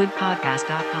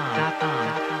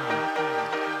 Clubgoodpodcast.com.